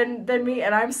older than me,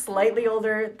 and I'm slightly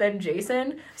older than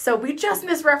Jason, so we just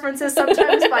miss references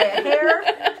sometimes by a hair.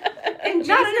 And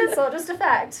Not an Jason, insult, just a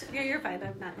fact. yeah, you're fine.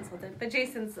 I'm not insulted. But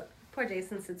poor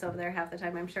Jason sits over there half the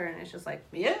time, I'm sure, and it's just like,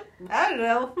 yeah, I don't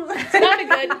know. Sounded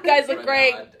good. You guys look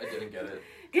great. I didn't get it.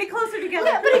 Get closer together.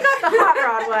 Yeah, but he got the hot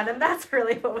rod one, and that's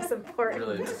really what was important.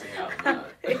 Really missing out on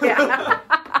that.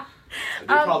 Yeah. They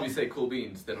probably say cool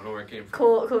beans. They don't know where it came from.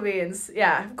 Cool beans.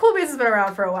 Yeah, Cool Beans has been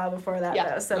around for a while before that,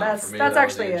 Yeah. though. So No, that's for me, that's that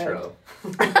was actually the it.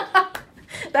 intro.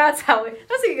 That's how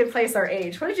you can place our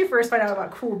age. When did you first find out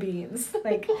about Cool Beans?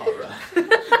 Like All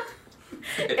right.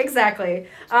 exactly.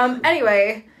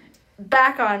 Anyway,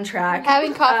 back on track.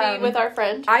 Having coffee with our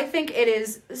friend. I think it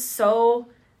is so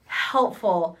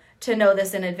helpful to know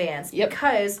this in advance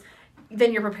because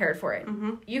then you're prepared for it.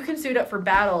 Mm-hmm. You can suit up for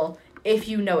battle if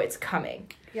you know it's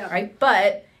coming. Yeah. Right?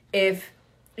 But if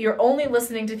you're only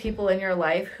listening to people in your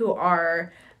life who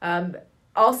are,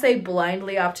 I'll say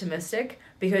blindly optimistic,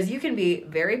 because you can be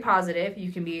very positive,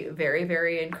 you can be very,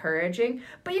 very encouraging,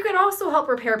 but you can also help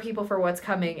prepare people for what's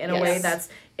coming in a way Yes. that's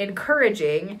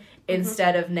encouraging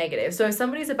instead of negative. So if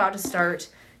somebody's about to start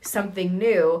something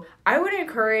new, I would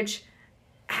encourage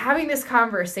having this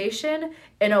conversation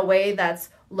in a way that's,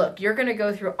 look, you're going to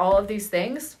go through all of these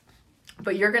things,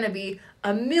 but you're going to be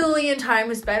a million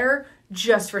times better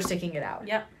just for sticking it out.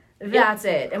 Yep. That's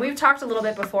it. And we've talked a little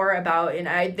bit before about,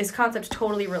 and this concept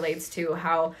totally relates to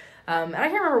how, and I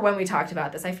can't remember when we talked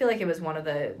about this. I feel like it was one of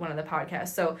the podcasts.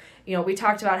 So, you know, we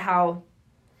talked about how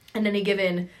in any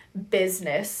given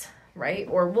business, right?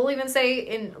 Or we'll even say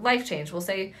in life change, we'll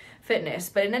say fitness,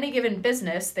 but in any given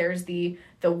business, there's the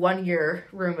 1 year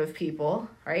room of people,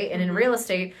 right? And in real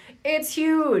estate, it's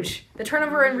huge. The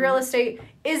turnover in real estate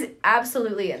is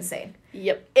absolutely insane.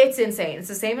 Yep. It's insane. It's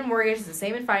the same in mortgage. It's the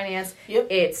same in finance. Yep.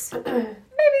 It's maybe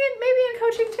in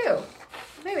coaching too.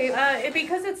 Maybe.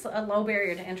 Because it's a low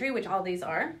barrier to entry, which all these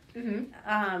are.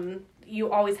 Mm-hmm. You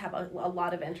always have a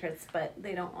lot of entrants, but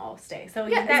they don't all stay. So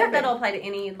Yeah, exactly. that'll apply to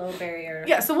any low barrier.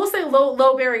 Yeah, so we'll say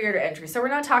low barrier to entry. So we're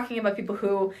not talking about people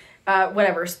who,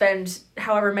 spend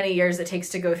however many years it takes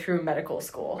to go through medical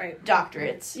school. Right.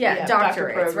 Doctorates. Yeah, doctor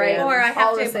doctorates, right? programs. Or I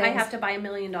All those have things. to buy $1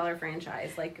 million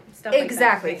franchise, like stuff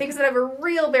Exactly. like that. Things that have a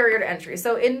real barrier to entry.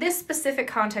 So in this specific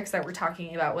context that we're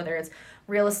talking about, whether it's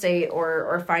real estate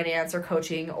or finance or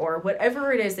coaching or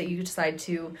whatever it is that you decide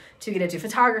to get into,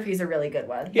 photography is a really good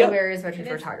one. Yep. Low barriers to entry It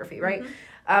for is. photography, right?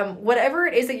 Whatever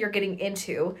it is that you're getting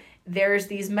into, there's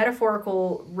these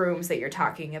metaphorical rooms that you're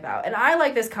talking about. And I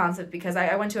like this concept because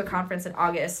I went to a conference in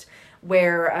August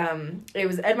where it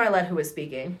was Ed Milet who was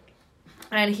speaking.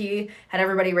 And he had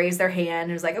everybody raise their hand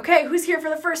and was like, okay, who's here for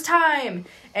the first time?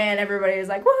 And everybody was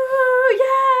like, woo,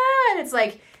 yeah! And it's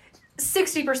like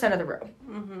 60% of the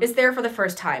room is there for the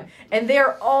first time. And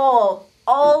they're all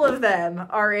of them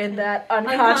are in that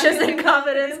unconscious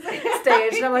incompetence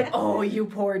stage. And I'm like, oh, you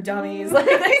poor dummies. Like,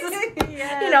 this is,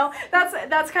 Yes. you know,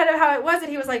 that's kind of how it was. And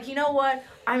he was like, you know what?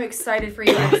 I'm excited for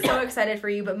you. I'm so excited for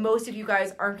you. But most of you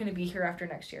guys aren't going to be here after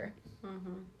next year.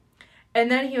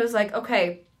 And then he was like,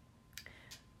 okay,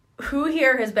 who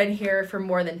here has been here for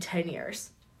more than 10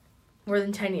 years? More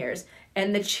than 10 years.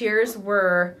 And the cheers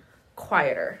were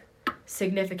quieter,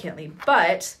 significantly.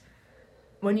 But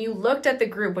when you looked at the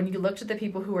group, when you looked at the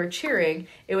people who were cheering,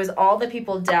 it was all the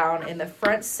people down in the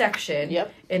front section,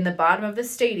 Yep. in the bottom of the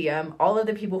stadium, all of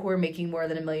the people who were making more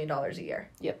than $1 million a year.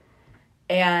 Yep.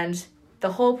 And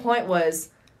the whole point was,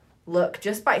 look,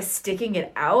 just by sticking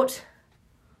it out,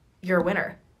 you're a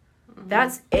winner.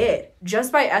 That's it.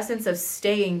 Just by essence of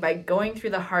staying, by going through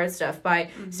the hard stuff,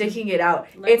 by sticking it out.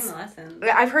 Learning the lesson.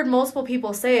 I've heard multiple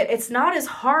people say it. It's not as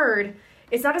hard.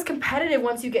 It's not as competitive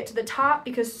once you get to the top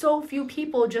because so few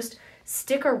people just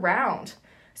stick around.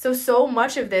 So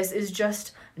much of this is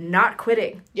just not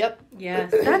quitting. Yep.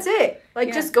 Yes. That's it. Like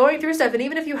Yeah. just going through stuff. And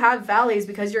even if you have valleys,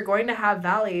 because you're going to have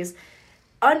valleys,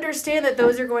 understand that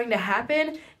those are going to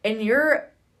happen, and you're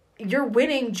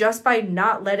winning just by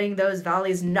not letting those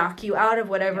valleys knock you out of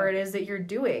whatever it is that you're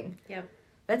doing. Yep.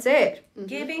 That's it.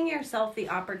 Giving yourself the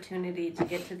opportunity to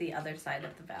get to the other side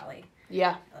of the valley.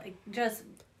 Yeah.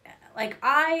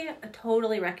 I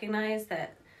totally recognize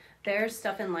that there's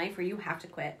stuff in life where you have to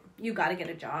quit. You got to get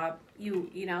a job.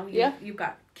 You've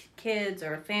got kids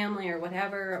or a family or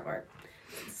whatever, or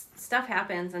stuff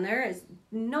happens, and there is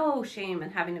no shame in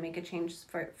having to make a change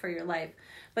for your life.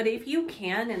 But if you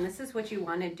can, and this is what you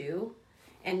want to do,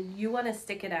 and you want to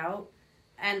stick it out,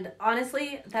 and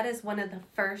honestly, that is one of the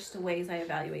first ways I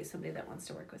evaluate somebody that wants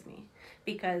to work with me.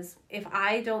 Because if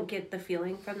I don't get the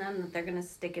feeling from them that they're going to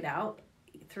stick it out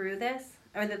through this,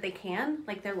 or that they can,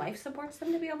 like their life supports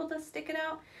them to be able to stick it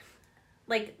out,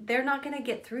 like they're not going to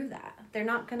get through that. They're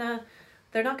not going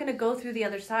to go through the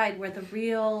other side where the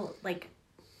real, like,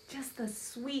 just the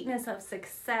sweetness of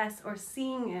success or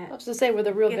seeing it. I was to say where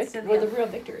the real Gets to the where the other- real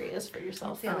victory is for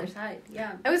yourself. The other side,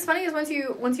 yeah. It was funny is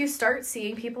once you start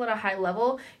seeing people at a high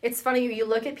level, it's funny you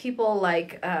look at people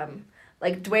like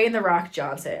Dwayne The Rock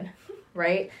Johnson,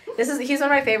 right? He's one of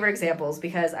my favorite examples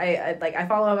because I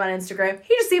follow him on Instagram.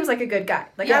 He just seems like a good guy.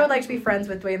 Like Yeah. I would like to be friends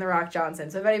with Dwayne The Rock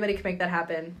Johnson. So if anybody can make that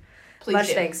happen, Please much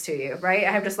do. thanks to you, right?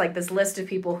 I have just like this list of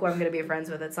people who I'm going to be friends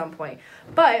with at some point.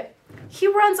 But he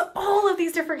runs all of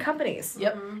these different companies.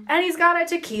 Yep. And he's got a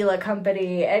tequila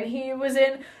company, and he was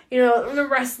in, the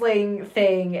wrestling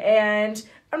thing, and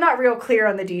I'm not real clear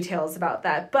on the details about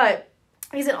that, but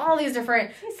he's in all these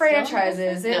different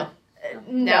franchises. No.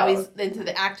 Now he's into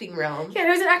the acting realm. Yeah,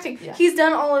 he was in acting. Yeah. He's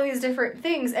done all of these different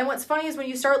things. And what's funny is when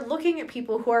you start looking at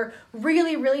people who are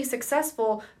really, really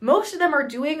successful, most of them are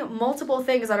doing multiple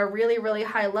things at a really, really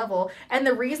high level. And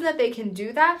the reason that they can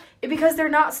do that is because they're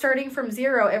not starting from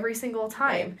zero every single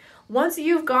time. Right. Once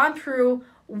you've gone through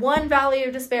one valley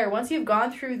of despair, once you've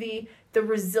gone through the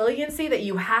resiliency that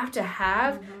you have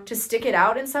to stick it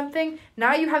out in something,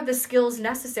 now you have the skills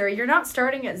necessary. You're not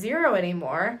starting at zero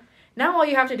anymore. Now all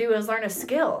you have to do is learn a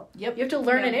skill. Yep. You have to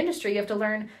learn an industry. You have to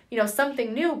learn,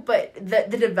 something new. But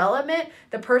the development,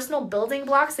 the personal building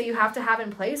blocks that you have to have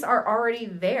in place are already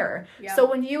there. Yeah. So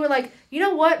when you were like, you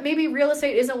know what, maybe real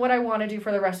estate isn't what I want to do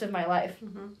for the rest of my life.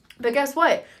 But guess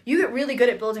what? You get really good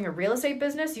at building a real estate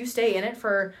business. You stay in it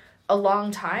for a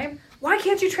long time. Why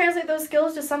can't you translate those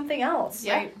skills to something else?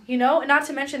 Yeah. And not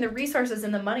to mention the resources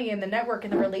and the money and the network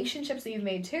and the relationships that you've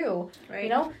made too.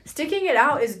 Right. Sticking it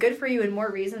out is good for you in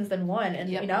more reasons than one. And,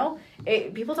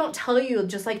 Yep. people don't tell you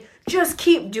just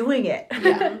keep doing it.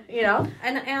 Yeah.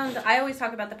 And I always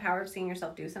talk about the power of seeing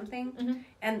yourself do something. Mhm.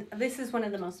 And this is one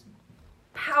of the most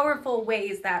powerful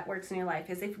ways that works in your life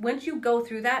is if once you go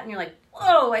through that and you're like,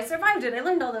 whoa, I survived it. I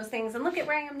learned all those things and look at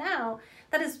where I am now.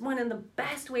 That is one of the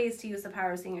best ways to use the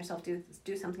power of seeing yourself do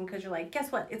something, because you're like,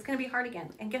 guess what? It's going to be hard again.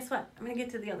 And guess what? I'm going to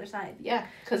get to the other side. Yeah,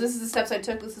 because this is the steps I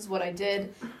took. This is what I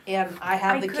did, and I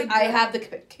have the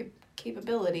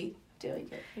capability doing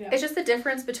it. Yeah. It's just the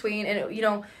difference between,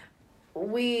 and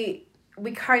we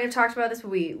kind of talked about this, but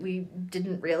we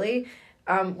didn't really.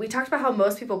 We talked about how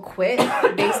most people quit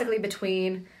basically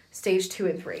between stage 2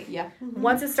 and 3. Yeah.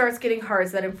 Once it starts getting hard,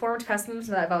 so that informed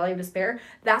pessimism, that valley of despair,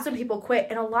 that's when people quit.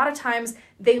 And a lot of times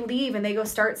they leave and they go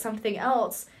start something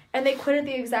else, and they quit at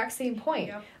the exact same point.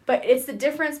 Yep. But it's the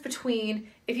difference between,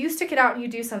 if you stick it out and you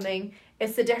do something,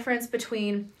 it's the difference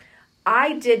between,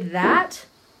 I did that,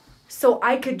 so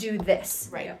I could do this.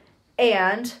 Right. Yep.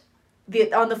 And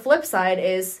on the flip side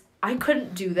is, I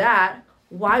couldn't do that,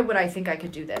 why would I think I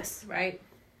could do this? Right.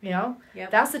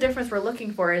 Yep. That's the difference we're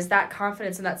looking for, is that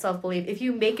confidence and that self-belief. If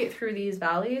you make it through these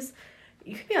valleys,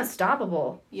 you can be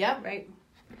unstoppable. Yeah. Right.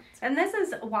 And this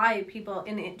is why people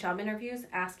in job interviews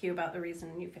ask you about the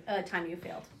reason time you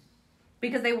failed.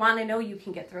 Because they want to know you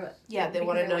can get through it. Yeah, they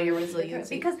want to know your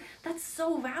resiliency. Because that's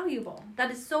so valuable.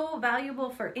 That is so valuable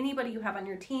for anybody you have on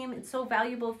your team. It's so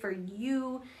valuable for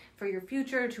you, for your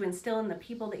future, to instill in the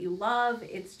people that you love.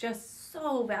 It's just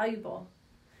so valuable.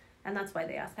 And that's why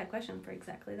they asked that question, for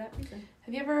exactly that reason.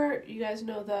 Have you guys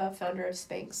know the founder of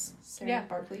Spanx, Sarah Yeah.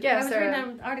 Barkley? Yeah, I was Sarah-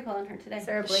 reading an article on her today.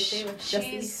 Sarah Blakely with Jesse.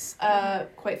 She's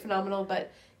quite phenomenal,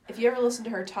 but if you ever listen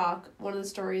to her talk, one of the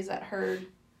stories that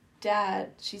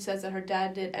she says that her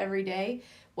dad did every day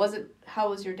wasn't, how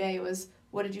was your day? It was,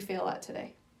 what did you fail at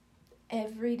today?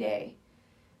 Every day.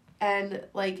 And,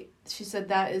 like, she said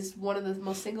that is one of the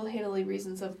most single-handedly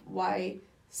reasons of why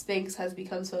Spanx has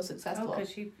become so successful.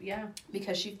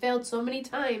 Because she failed so many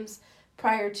times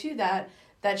prior to that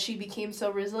she became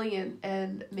so resilient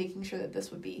and making sure that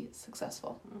this would be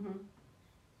successful.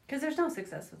 Because there's no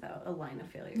success without a line of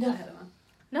failures No. ahead of them.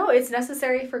 No, it's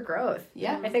necessary for growth.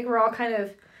 Yeah. I think we're all kind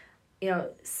of,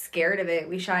 scared of it.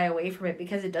 We shy away from it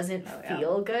because it doesn't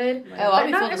feel good. Right. Oh, I'll But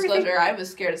be not full everything- disclosure, I was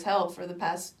scared as hell for the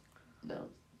past,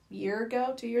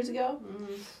 2 years ago.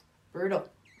 Brutal.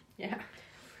 Yeah.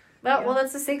 Well,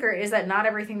 that's the secret, is that not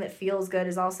everything that feels good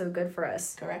is also good for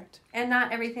us. Correct. And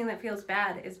not everything that feels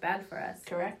bad is bad for us.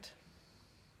 Correct.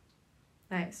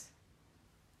 Nice.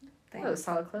 Thanks. That was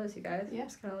solid close, you guys. Yeah.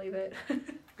 Just gonna leave it.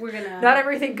 We're gonna Not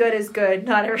everything good is good.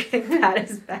 Not everything bad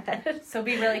is bad. so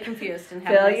be really confused and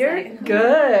have a nice Failure, night.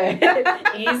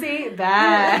 good. Easy,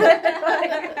 bad.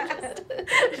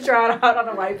 Draw it out on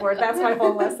a whiteboard. That's my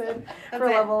whole lesson for That's it.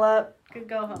 Level Up. Good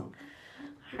go home.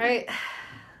 All right.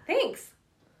 Thanks.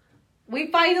 We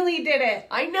finally did it.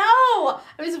 I know!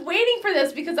 I was waiting for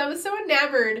this because I was so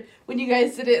enamored when you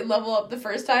guys did it in Level Up the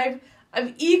first time.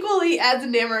 I'm equally as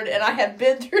enamored, and I have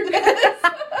been through this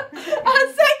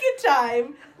a second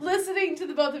time listening to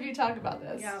the both of you talk about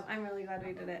this. Yeah, I'm really glad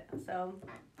we did it. So,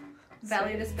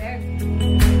 Valley of Despair.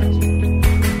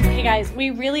 Hey guys, we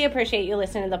really appreciate you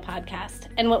listening to the podcast.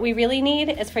 And what we really need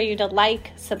is for you to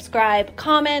like, subscribe,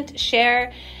 comment,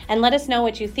 share, and let us know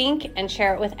what you think and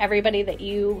share it with everybody that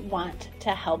you want to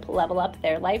help level up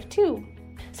their life too.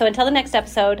 So until the next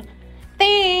episode,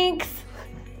 thanks!